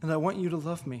 and I want you to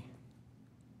love me.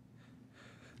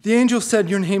 The angel said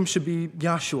your name should be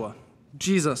Yahshua,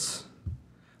 Jesus.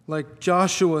 Like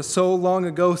Joshua so long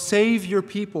ago, save your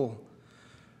people.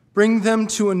 Bring them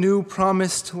to a new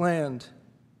promised land.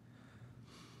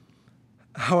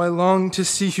 How I long to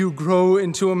see you grow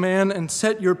into a man and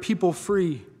set your people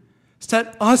free.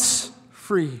 Set us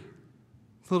free,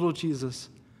 little Jesus.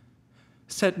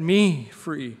 Set me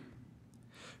free.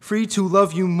 Free to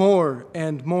love you more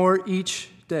and more each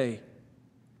day.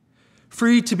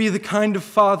 Free to be the kind of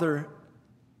father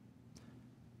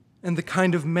and the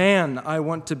kind of man I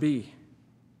want to be.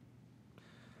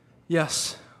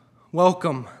 Yes,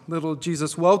 welcome, little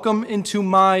Jesus. Welcome into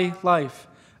my life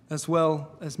as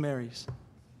well as Mary's.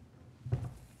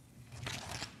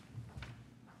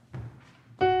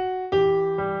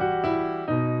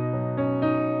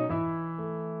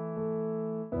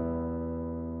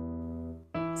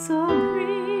 So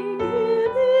bring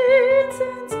him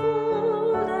incense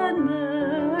gold and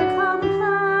myrrh, come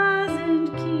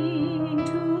peasant king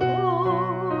to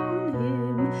own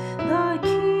him, the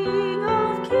King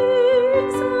of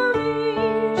kings,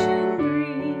 salvation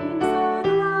brings,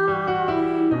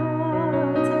 allowing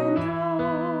hearts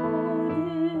enthrone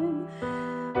him.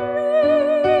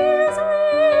 Raise,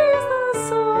 raise the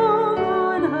song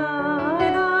on high,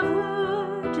 the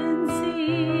virgin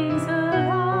sings her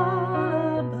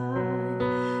lullaby.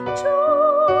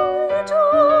 Joy,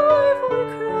 joy, for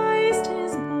Christ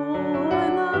is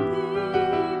born, the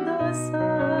babe, the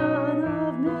Son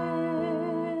of Mary.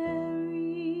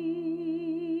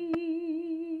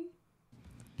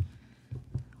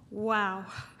 Wow.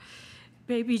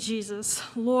 Baby Jesus,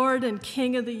 Lord and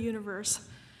King of the universe,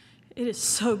 it is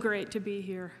so great to be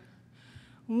here.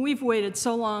 We've waited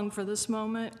so long for this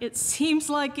moment. It seems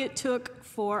like it took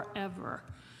forever,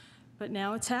 but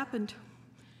now it's happened.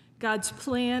 God's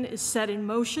plan is set in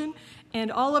motion,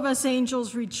 and all of us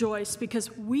angels rejoice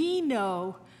because we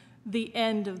know the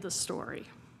end of the story.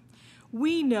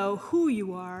 We know who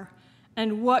you are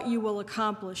and what you will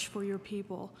accomplish for your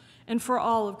people and for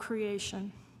all of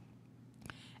creation.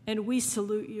 And we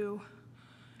salute you.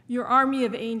 Your army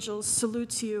of angels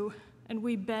salutes you, and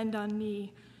we bend on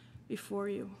knee before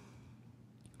you.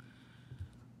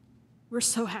 We're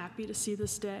so happy to see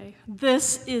this day.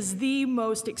 This is the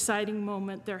most exciting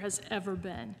moment there has ever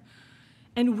been.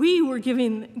 And we were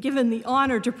given the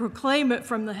honor to proclaim it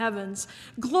from the heavens.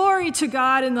 Glory to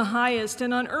God in the highest,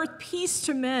 and on earth peace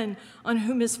to men on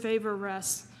whom his favor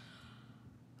rests.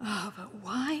 Oh, but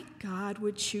why God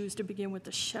would choose to begin with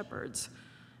the shepherds,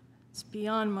 it's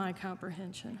beyond my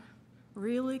comprehension.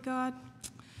 Really, God?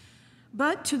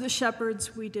 But to the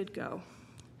shepherds we did go.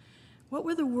 What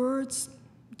were the words?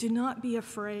 Do not be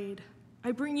afraid.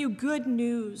 I bring you good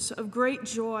news of great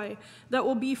joy that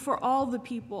will be for all the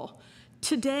people.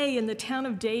 Today in the town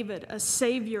of David, a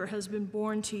Savior has been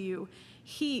born to you.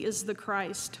 He is the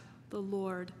Christ, the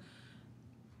Lord.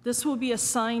 This will be a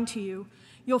sign to you.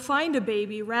 You'll find a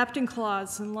baby wrapped in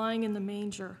cloths and lying in the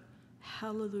manger.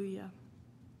 Hallelujah.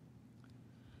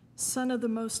 Son of the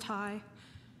Most High,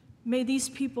 may these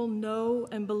people know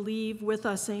and believe with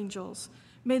us angels.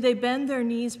 May they bend their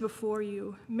knees before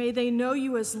you. May they know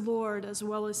you as Lord as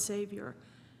well as Savior,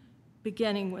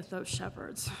 beginning with those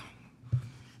shepherds.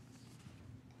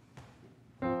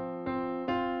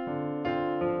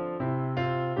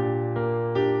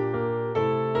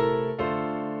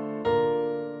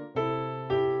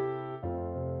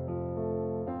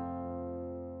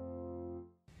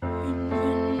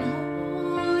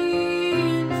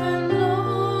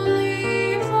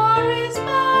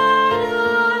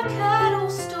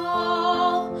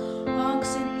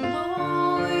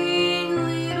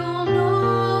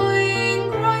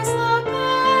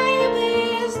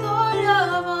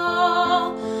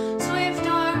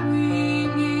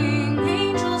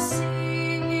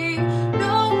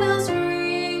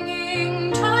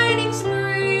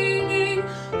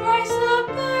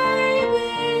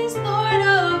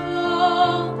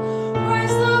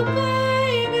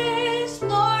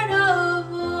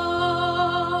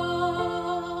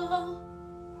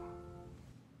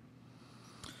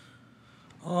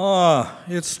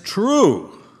 It's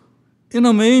true. In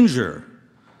a manger.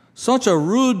 Such a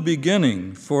rude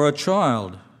beginning for a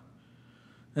child.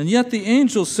 And yet the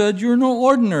angel said, you're no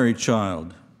ordinary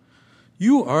child.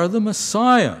 You are the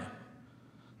Messiah,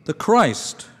 the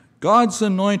Christ, God's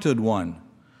anointed one.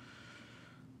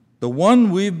 the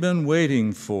one we've been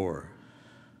waiting for.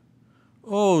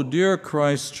 Oh, dear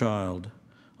Christ child,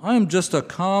 I am just a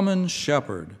common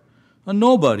shepherd, a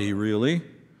nobody, really.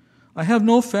 I have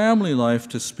no family life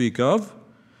to speak of,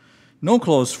 no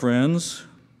close friends.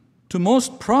 To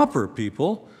most proper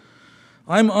people,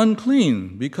 I'm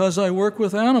unclean because I work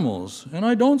with animals and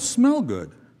I don't smell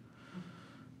good.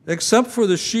 Except for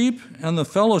the sheep and the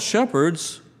fellow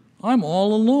shepherds, I'm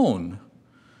all alone.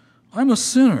 I'm a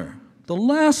sinner, the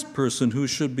last person who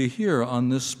should be here on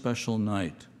this special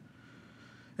night.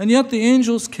 And yet the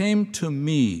angels came to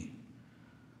me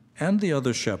and the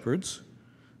other shepherds.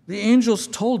 The angels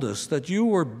told us that you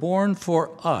were born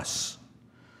for us,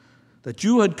 that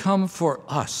you had come for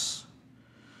us.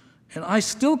 And I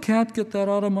still can't get that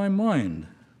out of my mind,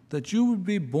 that you would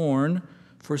be born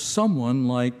for someone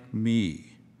like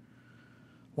me.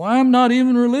 Why, I'm not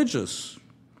even religious,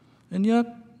 and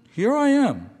yet here I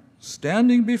am,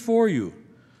 standing before you,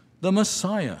 the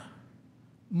Messiah,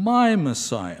 my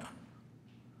Messiah.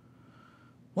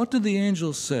 What did the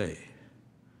angels say?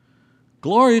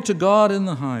 Glory to God in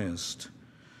the highest,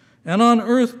 and on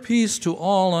earth peace to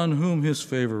all on whom his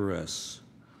favor rests.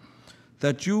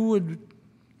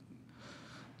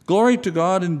 Glory to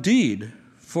God indeed,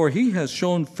 for he has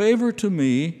shown favor to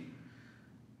me.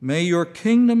 May your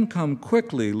kingdom come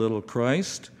quickly, little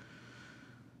Christ.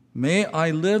 May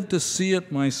I live to see it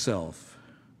myself.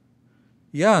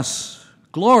 Yes,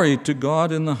 glory to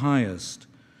God in the highest.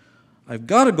 I've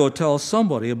got to go tell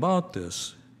somebody about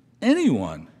this.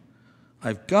 Anyone.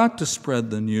 I've got to spread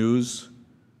the news.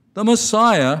 The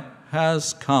Messiah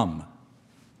has come.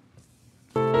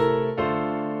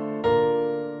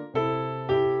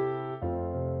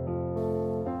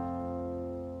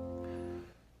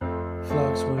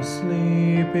 Flocks were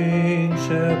sleeping,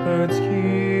 shepherds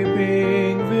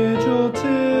keeping vigil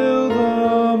till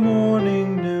the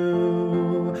morning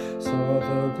dew. Saw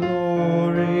the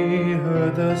glory,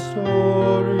 heard the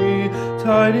story,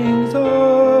 tidings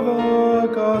of a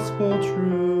gospel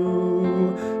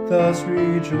true. Thus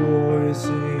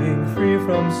rejoicing, free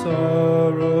from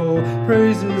sorrow,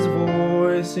 praises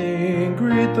voicing,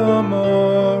 greet the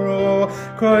morrow.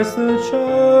 Christ the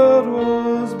child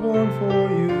was born for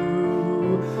you.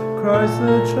 Christ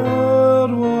the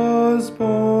child was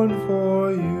born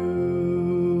for you.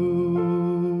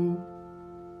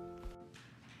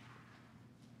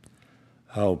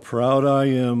 How proud I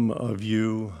am of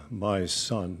you, my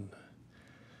son.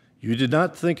 You did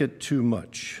not think it too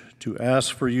much to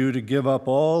ask for you to give up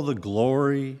all the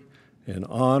glory and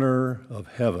honor of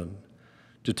heaven,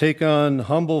 to take on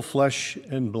humble flesh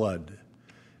and blood,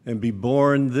 and be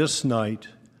born this night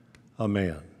a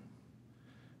man.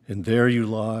 And there you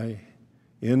lie,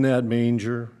 in that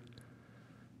manger,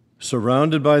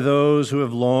 surrounded by those who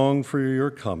have longed for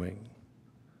your coming,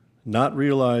 not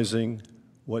realizing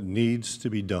what needs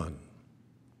to be done.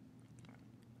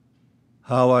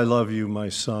 How I love you, my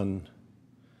son.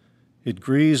 It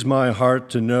grieves my heart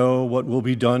to know what will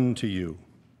be done to you.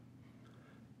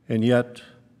 And yet,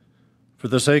 for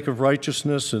the sake of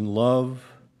righteousness and love,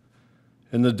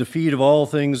 and the defeat of all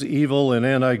things evil and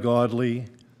anti-godly,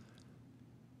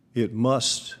 it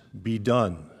must be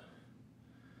done.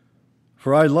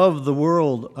 For I love the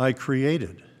world I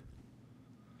created.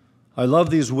 I love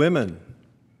these women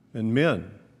and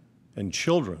men and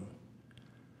children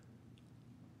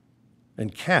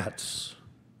and cats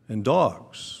and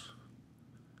dogs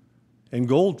and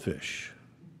goldfish,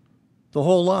 the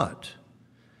whole lot.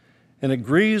 And it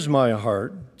grieves my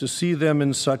heart to see them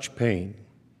in such pain,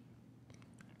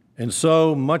 and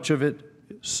so much of it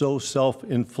so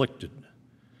self-inflicted.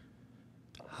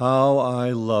 How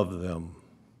I love them.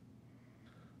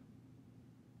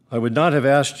 I would not have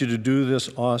asked you to do this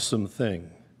awesome thing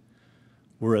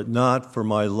were it not for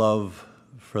my love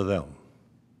for them.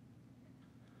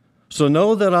 So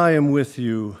know that I am with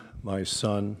you, my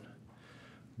son.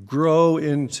 Grow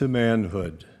into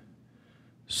manhood.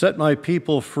 Set my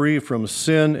people free from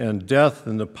sin and death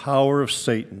and the power of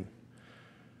Satan.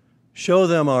 Show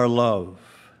them our love.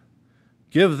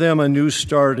 Give them a new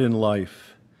start in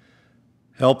life.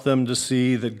 Help them to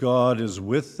see that God is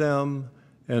with them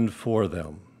and for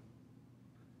them.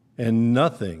 And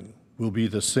nothing will be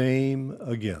the same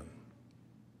again.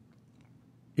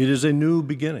 It is a new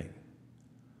beginning,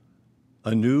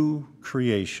 a new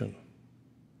creation.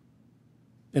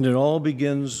 And it all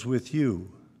begins with you,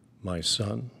 my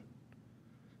son.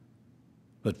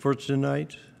 But for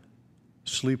tonight,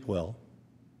 sleep well.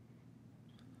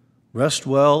 Rest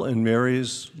well in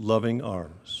Mary's loving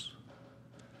arms.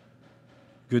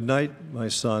 Good night, my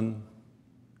son.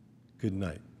 Good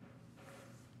night.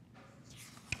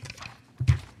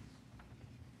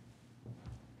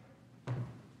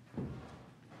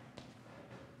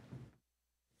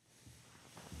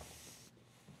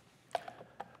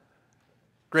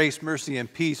 Grace, mercy,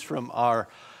 and peace from our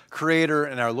Creator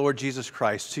and our Lord Jesus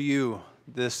Christ to you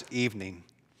this evening.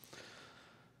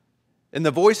 In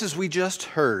the voices we just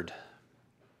heard,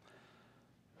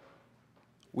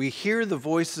 we hear the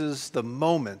voices, the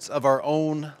moments of our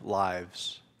own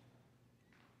lives.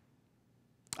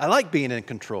 I like being in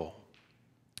control.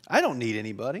 I don't need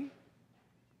anybody.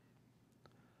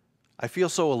 I feel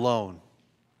so alone.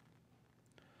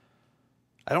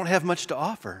 I don't have much to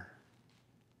offer.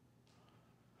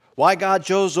 Why God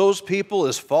chose those people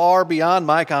is far beyond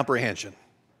my comprehension.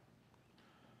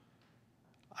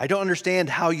 I don't understand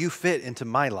how you fit into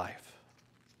my life.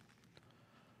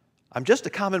 I'm just a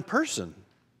common person,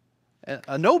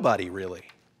 a nobody really.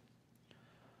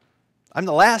 I'm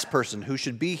the last person who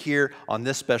should be here on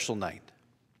this special night.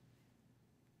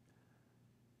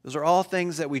 Those are all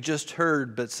things that we just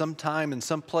heard, but sometime in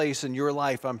some place in your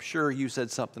life, I'm sure you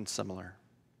said something similar.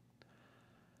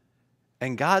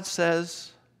 And God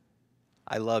says,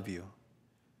 I love you.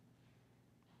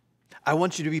 I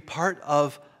want you to be part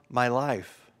of my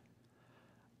life.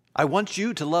 I want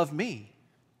you to love me.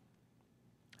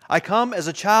 I come as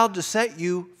a child to set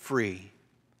you free.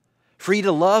 Free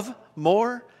to love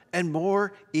more and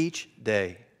more each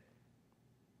day.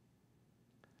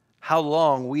 How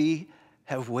long we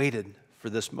have waited for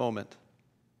this moment.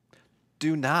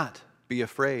 Do not be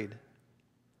afraid.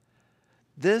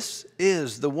 This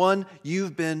is the one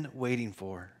you've been waiting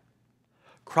for.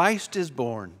 Christ is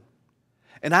born.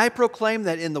 And I proclaim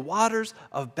that in the waters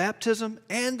of baptism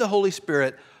and the Holy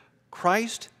Spirit,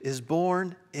 Christ is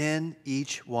born in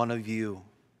each one of you.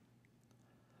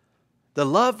 The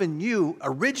love in you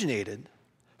originated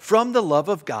from the love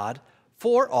of God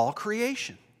for all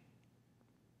creation.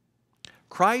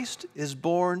 Christ is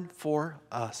born for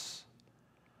us.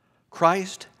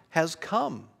 Christ has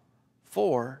come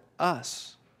for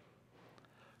us.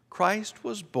 Christ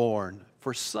was born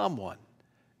for someone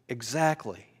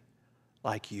exactly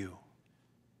like you.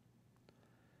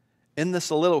 In the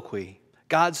soliloquy,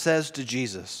 God says to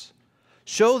Jesus,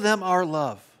 show them our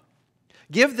love.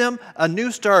 Give them a new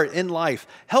start in life.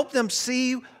 Help them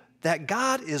see that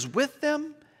God is with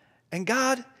them and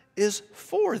God is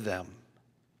for them.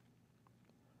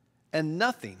 And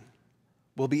nothing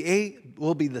will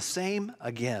be the same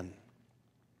again.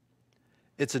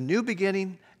 It's a new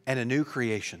beginning and a new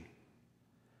creation.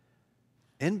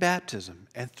 In baptism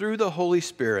and through the Holy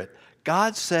Spirit,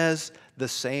 God says the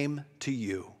same to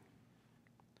you.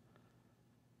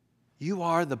 You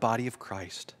are the body of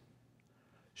Christ.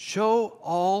 Show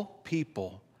all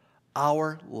people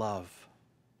our love.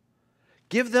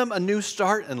 Give them a new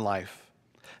start in life.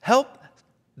 Help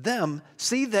them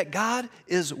see that God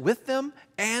is with them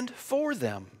and for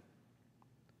them.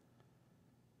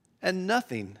 And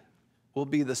nothing will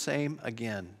be the same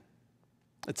again.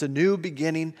 It's a new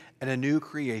beginning and a new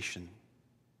creation.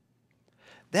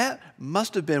 That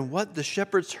must have been what the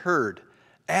shepherds heard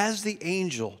as the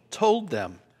angel told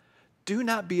them, do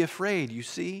not be afraid, you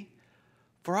see,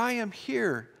 for I am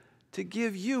here to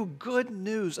give you good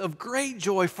news of great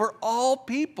joy for all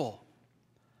people.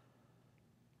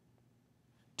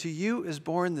 To you is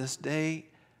born this day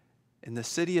in the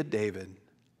city of David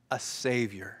a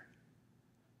Savior,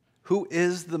 who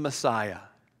is the Messiah,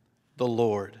 the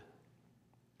Lord.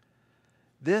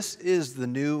 This is the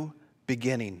new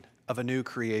beginning of a new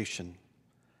creation.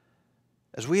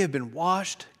 As we have been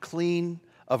washed clean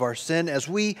of our sin, as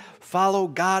we follow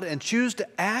God and choose to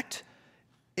act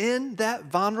in that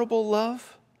vulnerable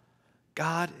love,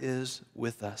 God is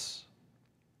with us.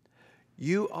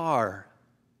 You are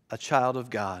a child of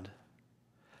God,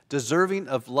 deserving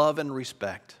of love and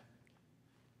respect.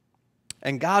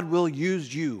 And God will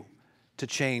use you to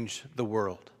change the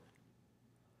world.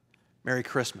 Merry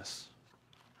Christmas.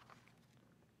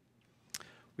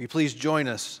 Will you please join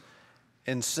us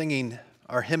in singing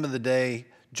our hymn of the day,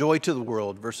 Joy to the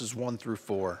World, verses 1 through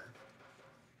 4.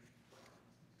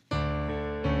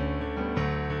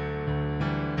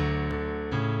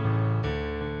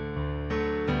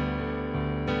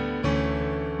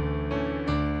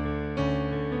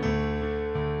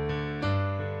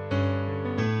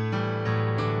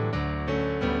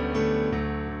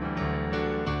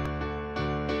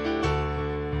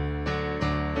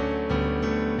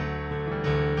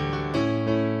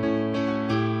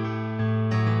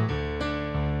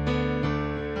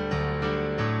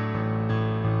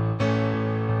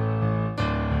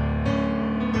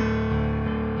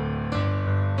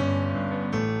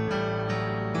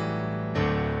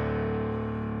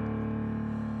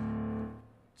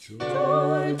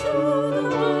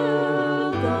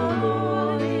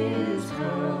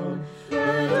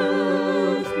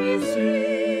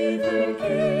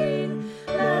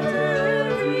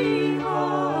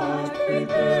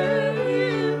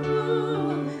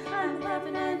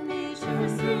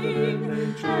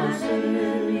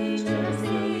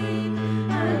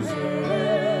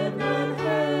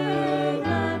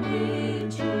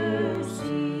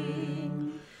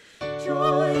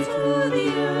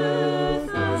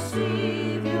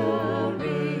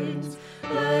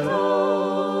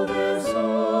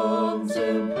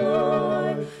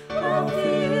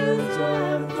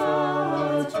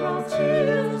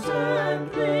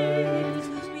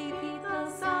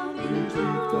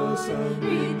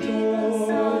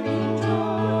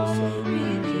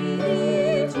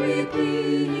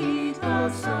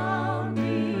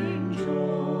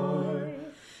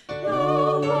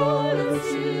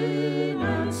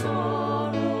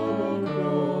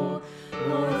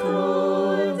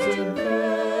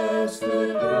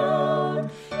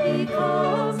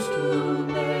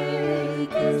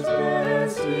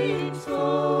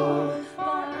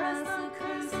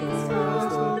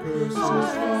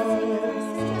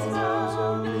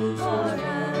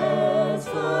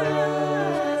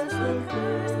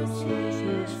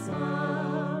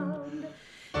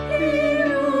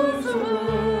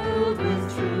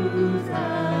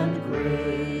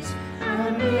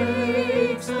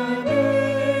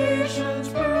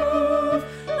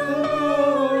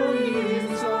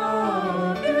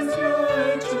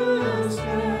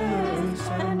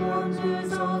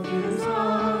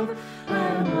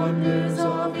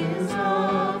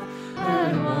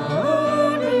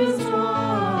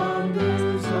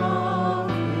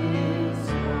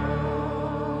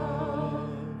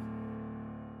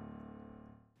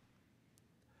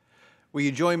 Will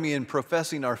you join me in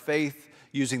professing our faith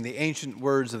using the ancient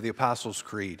words of the Apostles'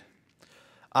 Creed?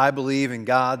 I believe in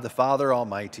God, the Father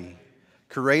Almighty,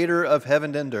 creator of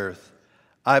heaven and earth.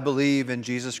 I believe in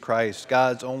Jesus Christ,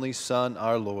 God's only Son,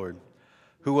 our Lord,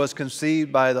 who was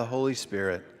conceived by the Holy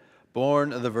Spirit,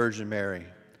 born of the Virgin Mary,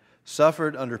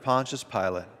 suffered under Pontius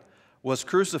Pilate, was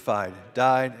crucified,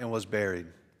 died, and was buried.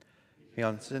 He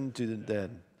ascended to the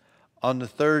dead. On the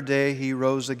third day he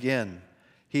rose again.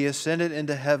 He ascended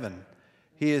into heaven.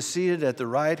 He is seated at the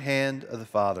right hand of the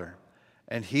Father,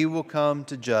 and he will come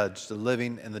to judge the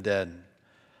living and the dead.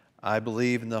 I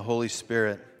believe in the Holy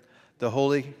Spirit, the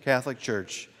Holy Catholic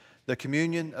Church, the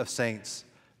communion of saints,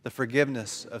 the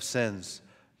forgiveness of sins,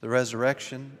 the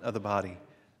resurrection of the body,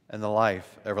 and the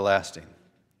life everlasting.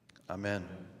 Amen.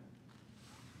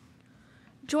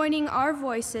 Joining our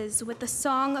voices with the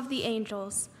song of the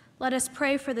angels, let us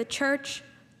pray for the church,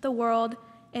 the world,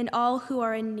 and all who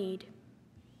are in need.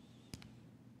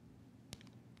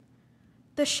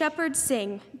 The shepherds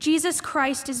sing, Jesus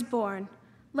Christ is born.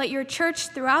 Let your church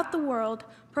throughout the world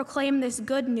proclaim this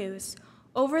good news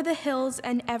over the hills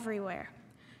and everywhere.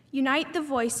 Unite the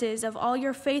voices of all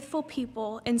your faithful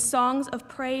people in songs of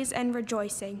praise and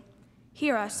rejoicing.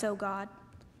 Hear us, O God.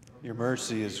 Your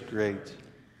mercy is great.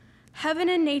 Heaven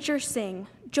and nature sing,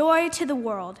 joy to the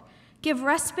world. Give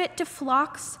respite to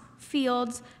flocks,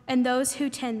 fields, and those who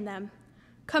tend them.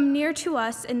 Come near to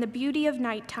us in the beauty of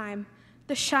nighttime,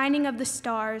 the shining of the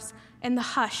stars, and the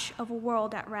hush of a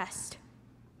world at rest.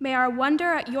 May our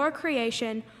wonder at your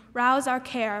creation rouse our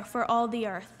care for all the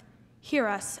earth. Hear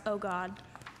us, O God.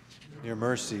 Your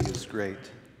mercy is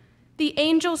great. The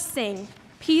angels sing,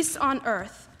 peace on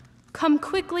earth. Come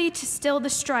quickly to still the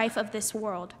strife of this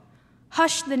world.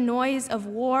 Hush the noise of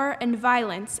war and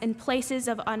violence in places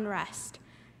of unrest.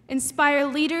 Inspire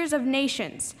leaders of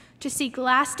nations to seek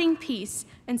lasting peace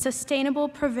and sustainable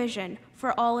provision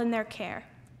for all in their care.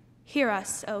 Hear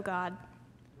us, O God.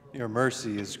 Your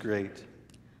mercy is great.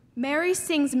 Mary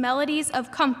sings melodies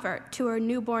of comfort to her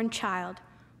newborn child.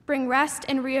 Bring rest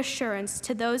and reassurance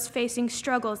to those facing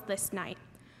struggles this night.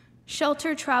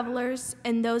 Shelter travelers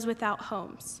and those without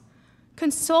homes.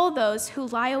 Console those who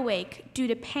lie awake due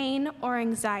to pain or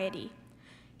anxiety.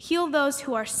 Heal those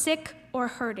who are sick or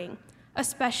hurting,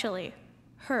 especially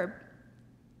Herb,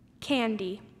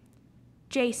 Candy,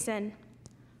 Jason,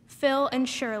 Phil and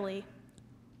Shirley,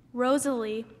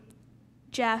 Rosalie,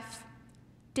 Jeff,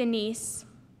 Denise,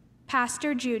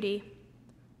 Pastor Judy,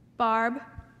 Barb,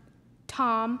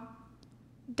 Tom,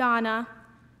 Donna,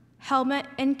 Helmut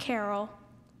and Carol,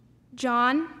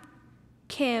 John,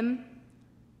 Kim,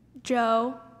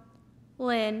 Joe,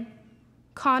 Lynn,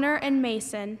 Connor and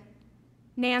Mason,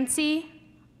 Nancy,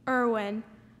 Erwin,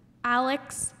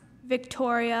 Alex,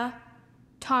 Victoria,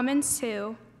 Tom and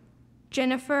Sue,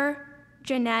 Jennifer,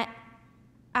 Jeanette,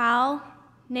 Al,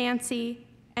 Nancy,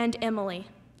 and Emily.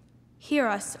 Hear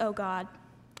us, O God.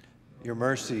 Your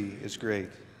mercy is great.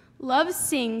 Love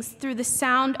sings through the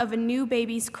sound of a new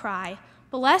baby's cry.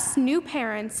 Bless new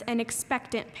parents and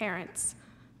expectant parents.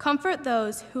 Comfort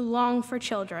those who long for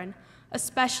children,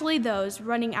 especially those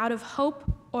running out of hope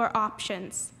or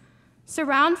options.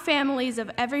 Surround families of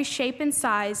every shape and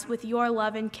size with your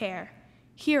love and care.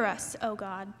 Hear us, O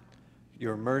God.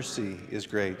 Your mercy is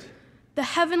great. The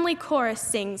heavenly chorus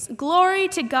sings, Glory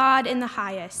to God in the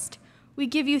highest. We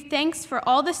give you thanks for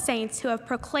all the saints who have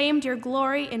proclaimed your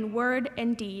glory in word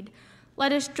and deed.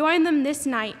 Let us join them this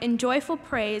night in joyful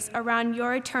praise around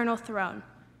your eternal throne.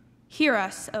 Hear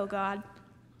us, O God.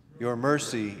 Your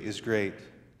mercy is great.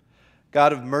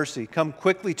 God of mercy, come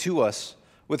quickly to us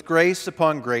with grace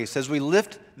upon grace as we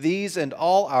lift these and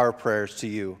all our prayers to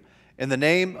you. In the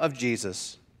name of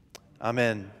Jesus,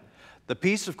 amen. The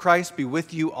peace of Christ be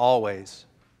with you always.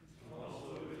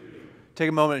 Take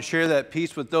a moment and share that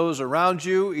peace with those around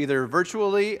you, either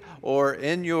virtually or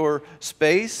in your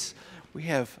space. We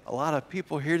have a lot of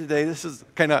people here today. This is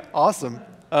kind of awesome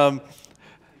to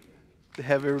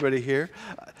have everybody here.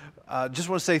 Just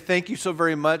want to say thank you so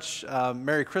very much.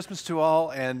 Merry Christmas to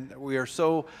all, and we are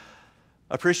so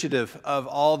appreciative of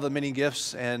all the many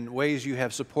gifts and ways you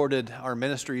have supported our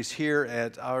ministries here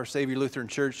at Our Savior Lutheran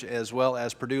Church as well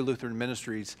as Purdue Lutheran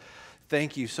Ministries.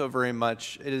 Thank you so very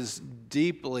much. It is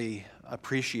deeply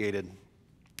appreciated.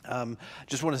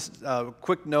 Just want to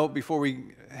quick note before we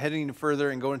head any further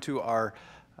and go into our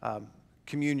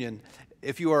communion.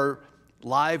 If you are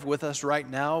live with us right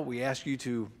now, we ask you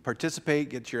to participate,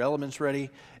 get your elements ready.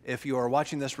 If you are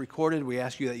watching this recorded, we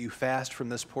ask you that you fast from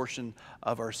this portion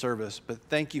of our service. But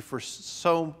thank you for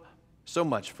so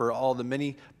much for all the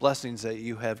many blessings that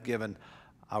you have given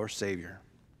our Savior.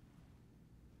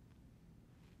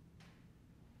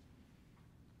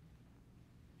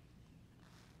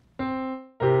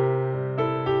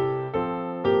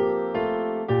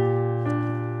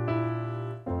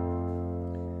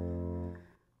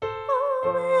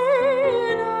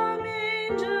 in a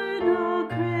manger, no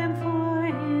crib for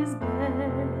his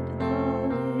bed. The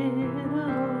little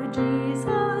Lord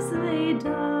Jesus laid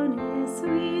down his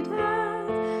sweet head.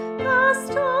 The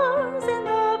stars in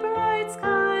the bright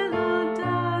sky looked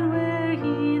down where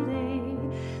he lay.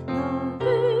 The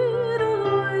little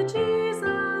Lord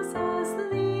Jesus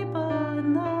asleep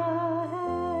on the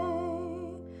hay.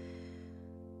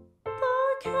 The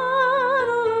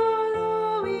cattle are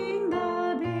lowing,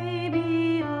 the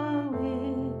baby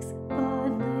awakes, but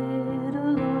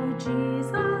little Lord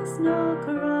Jesus no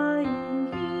crying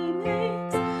he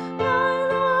makes. I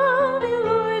love you,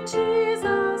 Lord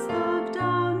Jesus, look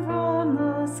down from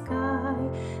the sky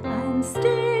and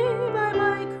stay by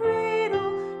my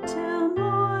cradle till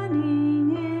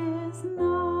morning is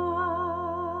nigh.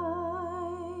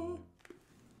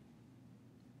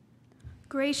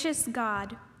 Gracious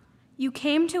God, you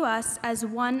came to us as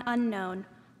one unknown,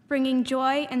 bringing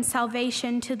joy and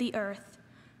salvation to the earth.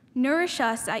 Nourish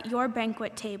us at your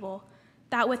banquet table,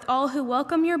 that with all who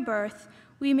welcome your birth,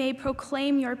 we may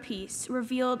proclaim your peace,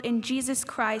 revealed in Jesus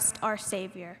Christ, our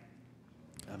Savior.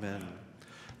 Amen.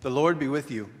 The Lord be with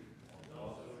you.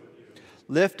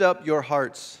 Lift up your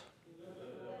hearts.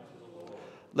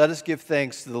 Let us give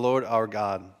thanks to the Lord our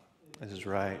God. It is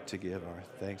right to give our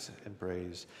thanks and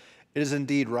praise. It is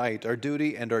indeed right, our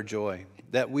duty and our joy,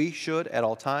 that we should at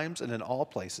all times and in all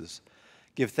places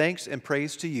give thanks and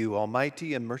praise to you,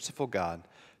 almighty and merciful God,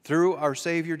 through our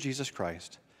Savior Jesus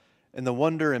Christ. In the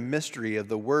wonder and mystery of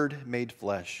the Word made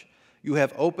flesh, you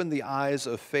have opened the eyes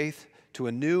of faith to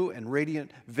a new and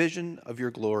radiant vision of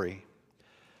your glory,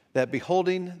 that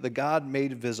beholding the God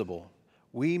made visible,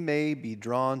 we may be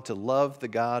drawn to love the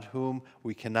God whom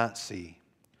we cannot see.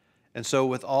 And so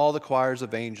with all the choirs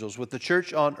of angels, with the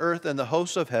church on earth and the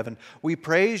hosts of heaven, we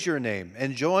praise your name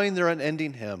and join their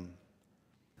unending hymn.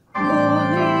 Holy,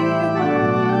 holy,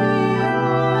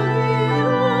 holy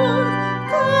Lord,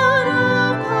 God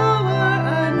of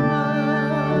power and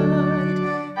might,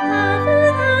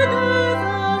 heaven and earth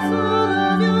are full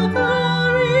of your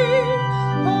glory.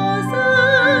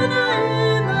 Hosanna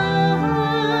in the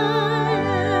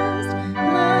highest.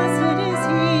 Blessed is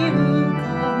he who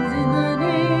comes in the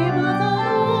name of the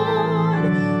Lord.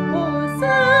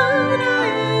 Hosanna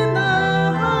in the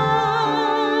highest.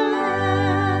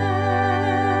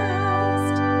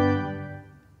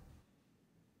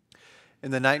 In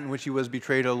the night in which he was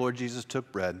betrayed, our Lord Jesus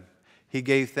took bread. He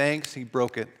gave thanks, he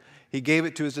broke it. He gave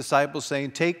it to his disciples,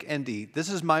 saying, "Take and eat. This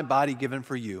is my body given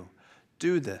for you.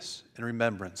 Do this in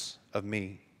remembrance of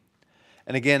me."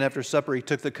 And again, after supper, he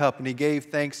took the cup and he gave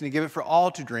thanks and he gave it for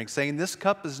all to drink, saying, "This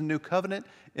cup is a new covenant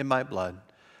in my blood,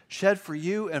 shed for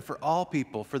you and for all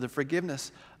people for the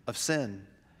forgiveness of sin.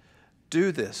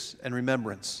 Do this in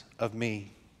remembrance of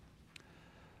me."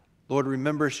 Lord,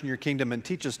 remember us in your kingdom and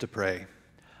teach us to pray.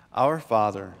 Our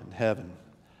Father in heaven,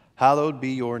 hallowed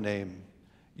be your name.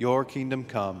 Your kingdom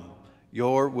come,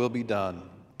 your will be done,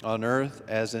 on earth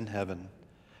as in heaven.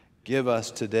 Give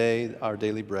us today our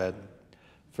daily bread.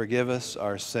 Forgive us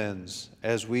our sins,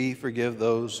 as we forgive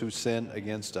those who sin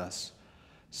against us.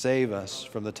 Save us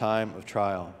from the time of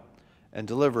trial, and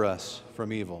deliver us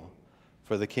from evil.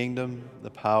 For the kingdom, the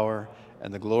power,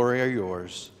 and the glory are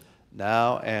yours,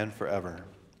 now and forever.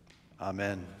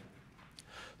 Amen.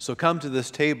 So come to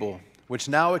this table, which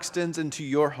now extends into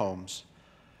your homes.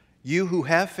 You who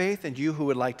have faith and you who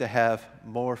would like to have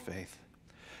more faith.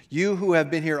 You who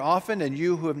have been here often and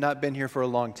you who have not been here for a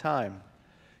long time.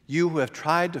 You who have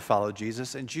tried to follow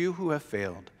Jesus and you who have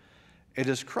failed. It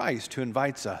is Christ who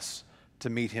invites us to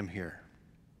meet him here.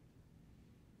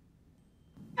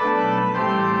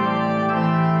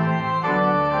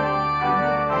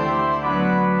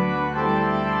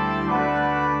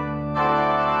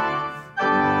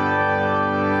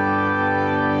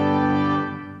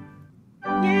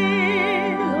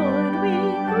 Yea, Lord, we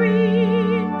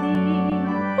greet thee,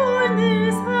 born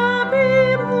this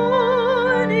happy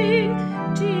morning.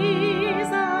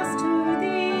 Jesus, to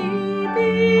thee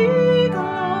be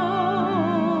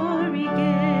glory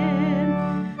given.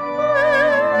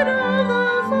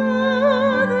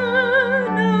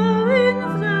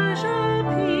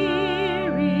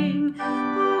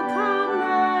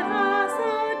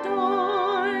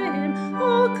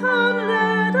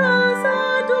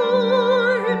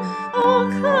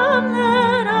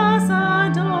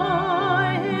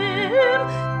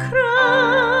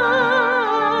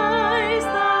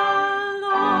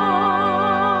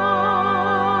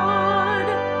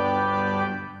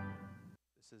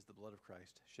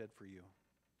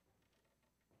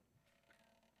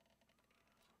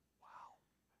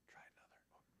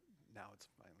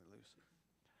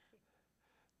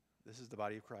 This is the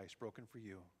body of Christ broken for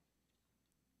you.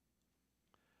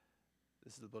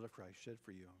 This is the blood of Christ shed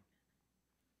for you.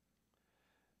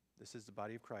 This is the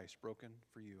body of Christ broken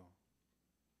for you.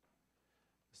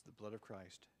 This is the blood of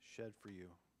Christ shed for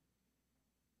you.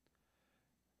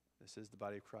 This is the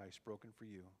body of Christ broken for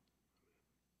you.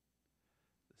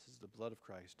 This is the blood of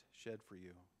Christ shed for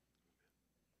you.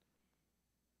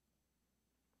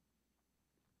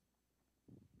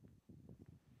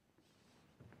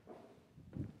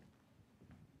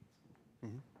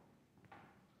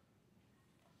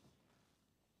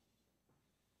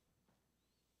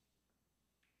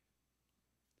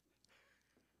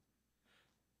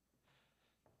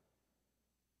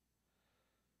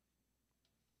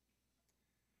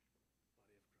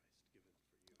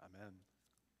 Amen.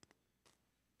 Blood of Christ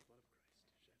shed for you.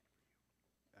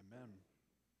 Amen.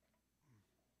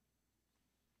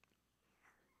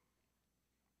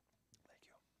 Thank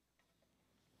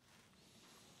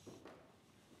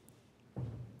you.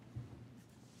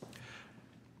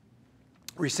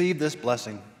 Receive this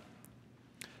blessing.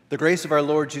 The grace of our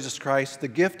Lord Jesus Christ, the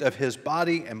gift of his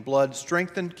body and blood,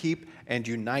 strengthen, keep, and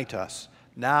unite us,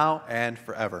 now and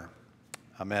forever.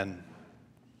 Amen.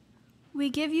 We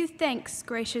give you thanks,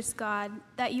 gracious God,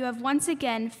 that you have once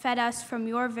again fed us from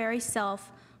your very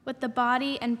self with the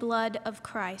body and blood of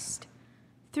Christ.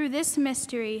 Through this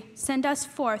mystery, send us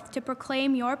forth to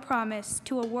proclaim your promise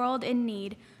to a world in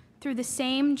need, through the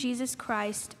same Jesus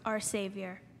Christ, our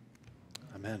Savior.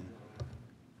 Amen.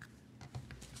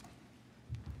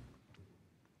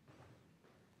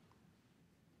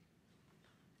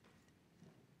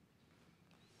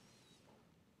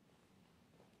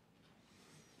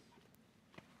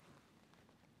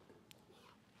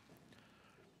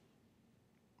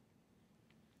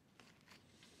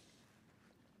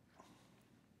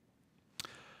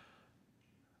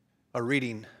 A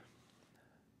reading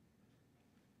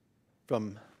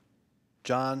from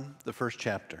John, the first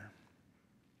chapter.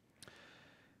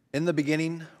 In the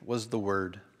beginning was the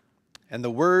Word, and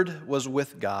the Word was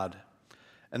with God,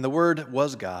 and the Word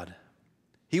was God.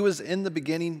 He was in the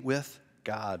beginning with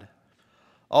God.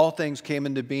 All things came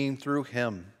into being through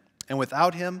him, and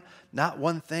without him not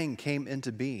one thing came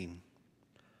into being.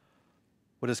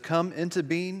 What has come into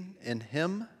being in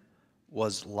him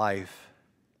was life,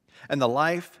 and the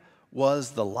life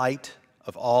was the light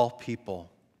of all people.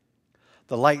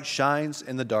 The light shines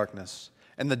in the darkness,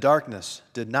 and the darkness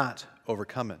did not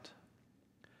overcome it.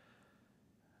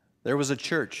 There was a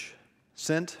church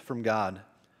sent from God,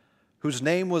 whose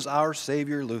name was Our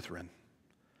Savior Lutheran.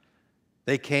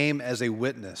 They came as a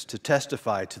witness to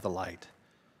testify to the light,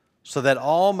 so that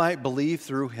all might believe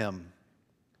through him.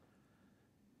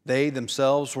 They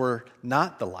themselves were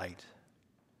not the light,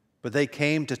 but they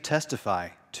came to testify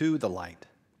to the light.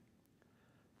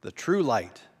 The true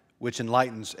light, which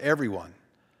enlightens everyone,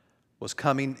 was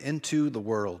coming into the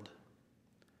world.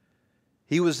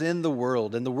 He was in the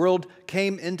world, and the world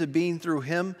came into being through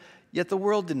him, yet the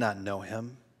world did not know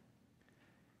him.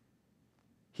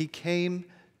 He came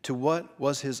to what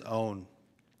was his own,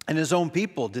 and his own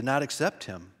people did not accept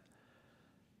him.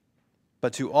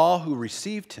 But to all who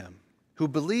received him, who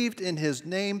believed in his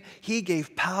name, he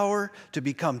gave power to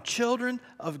become children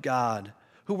of God,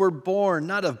 who were born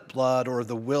not of blood or of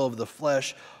the will of the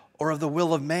flesh or of the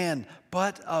will of man,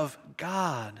 but of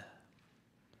God.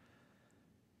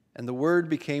 And the Word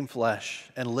became flesh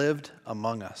and lived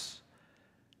among us.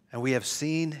 And we have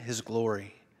seen his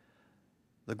glory,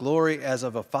 the glory as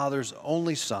of a Father's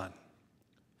only Son,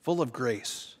 full of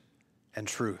grace and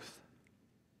truth.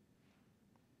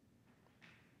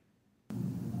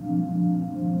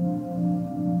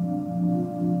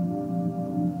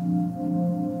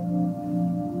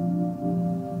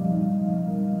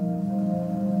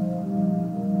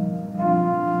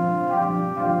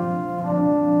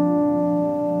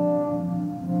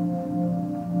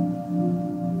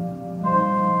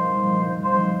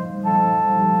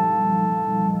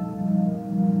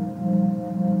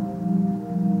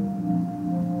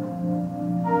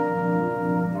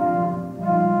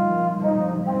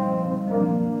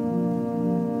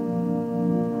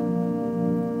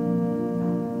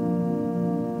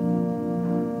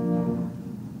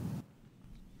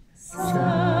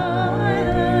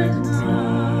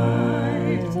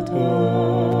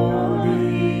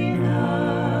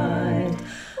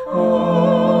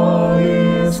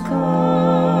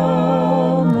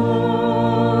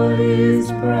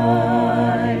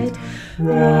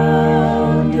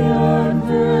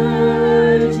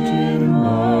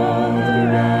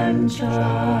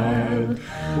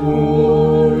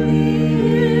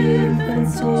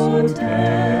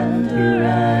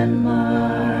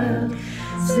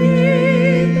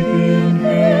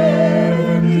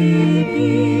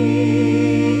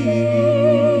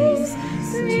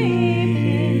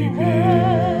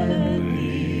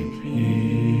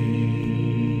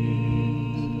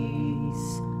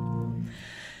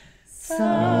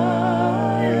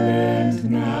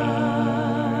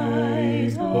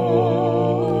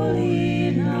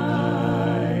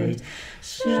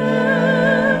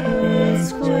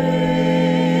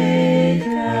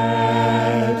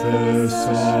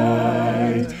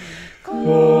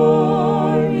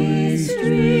 glory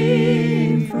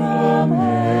stream from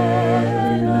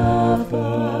heaven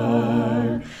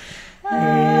afar.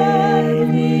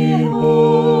 Heavenly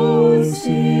hosts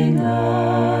sing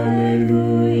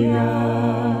Alleluia.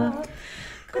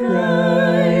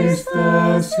 Christ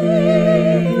the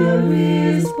Savior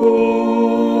is born.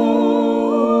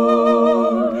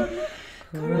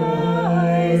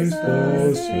 Christ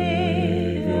the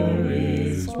Savior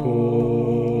is born.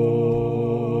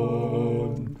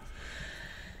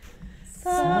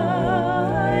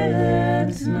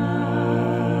 Silent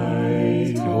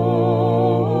night,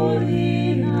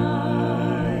 holy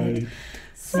night,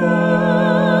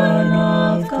 Son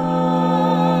of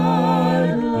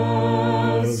God,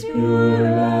 love's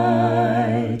pure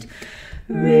light,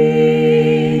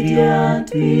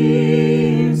 radiant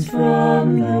beams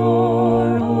from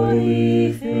your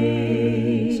holy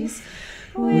face,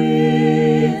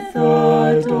 with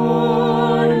the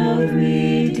dawn of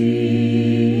redeeming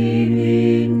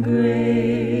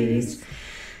grace.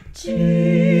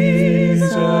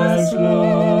 Jesus,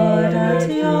 Lord, at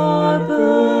your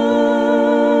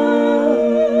birth.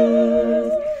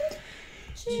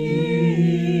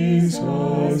 Jesus,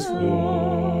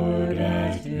 Lord,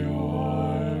 at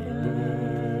your birth.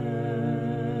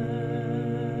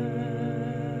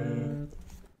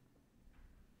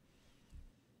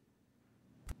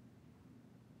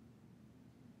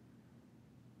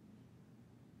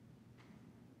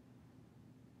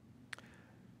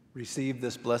 Receive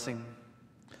this blessing.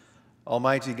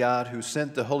 Almighty God, who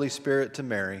sent the Holy Spirit to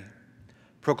Mary,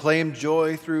 proclaimed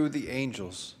joy through the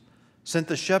angels, sent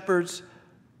the shepherds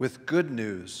with good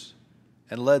news,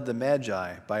 and led the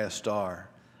Magi by a star,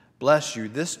 bless you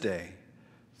this day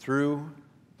through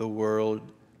the Word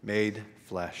made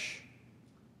flesh.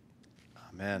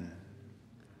 Amen.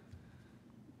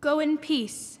 Go in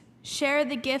peace. Share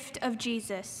the gift of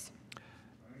Jesus.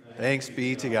 Thanks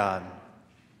be to God.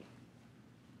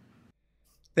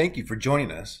 Thank you for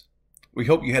joining us. We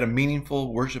hope you had a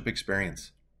meaningful worship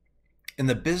experience. In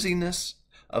the busyness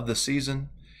of the season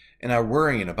and our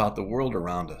worrying about the world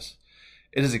around us,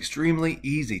 it is extremely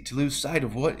easy to lose sight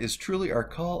of what is truly our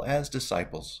call as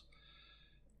disciples.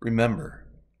 Remember,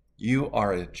 you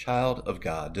are a child of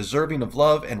God, deserving of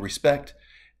love and respect,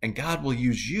 and God will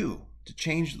use you to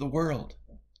change the world.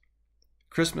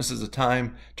 Christmas is a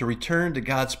time to return to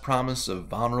God's promise of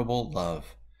vulnerable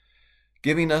love,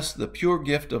 giving us the pure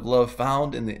gift of love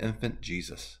found in the infant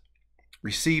Jesus.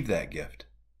 Receive that gift.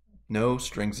 No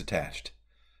strings attached.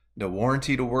 No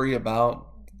warranty to worry about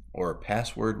or a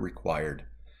password required.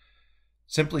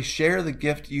 Simply share the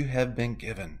gift you have been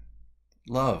given.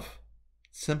 Love.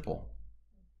 Simple.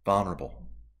 Vulnerable.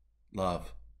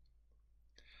 Love.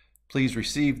 Please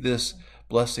receive this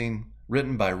blessing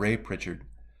written by Ray Pritchard.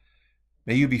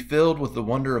 May you be filled with the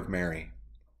wonder of Mary,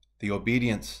 the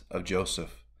obedience of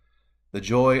Joseph, the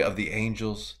joy of the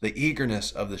angels, the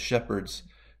eagerness of the shepherds,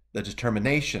 the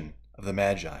determination of the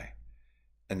Magi,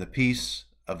 and the peace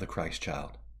of the Christ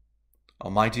child.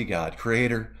 Almighty God,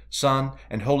 Creator, Son,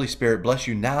 and Holy Spirit, bless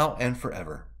you now and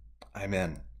forever.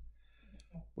 Amen.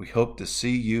 We hope to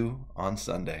see you on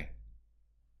Sunday.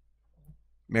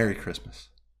 Merry Christmas.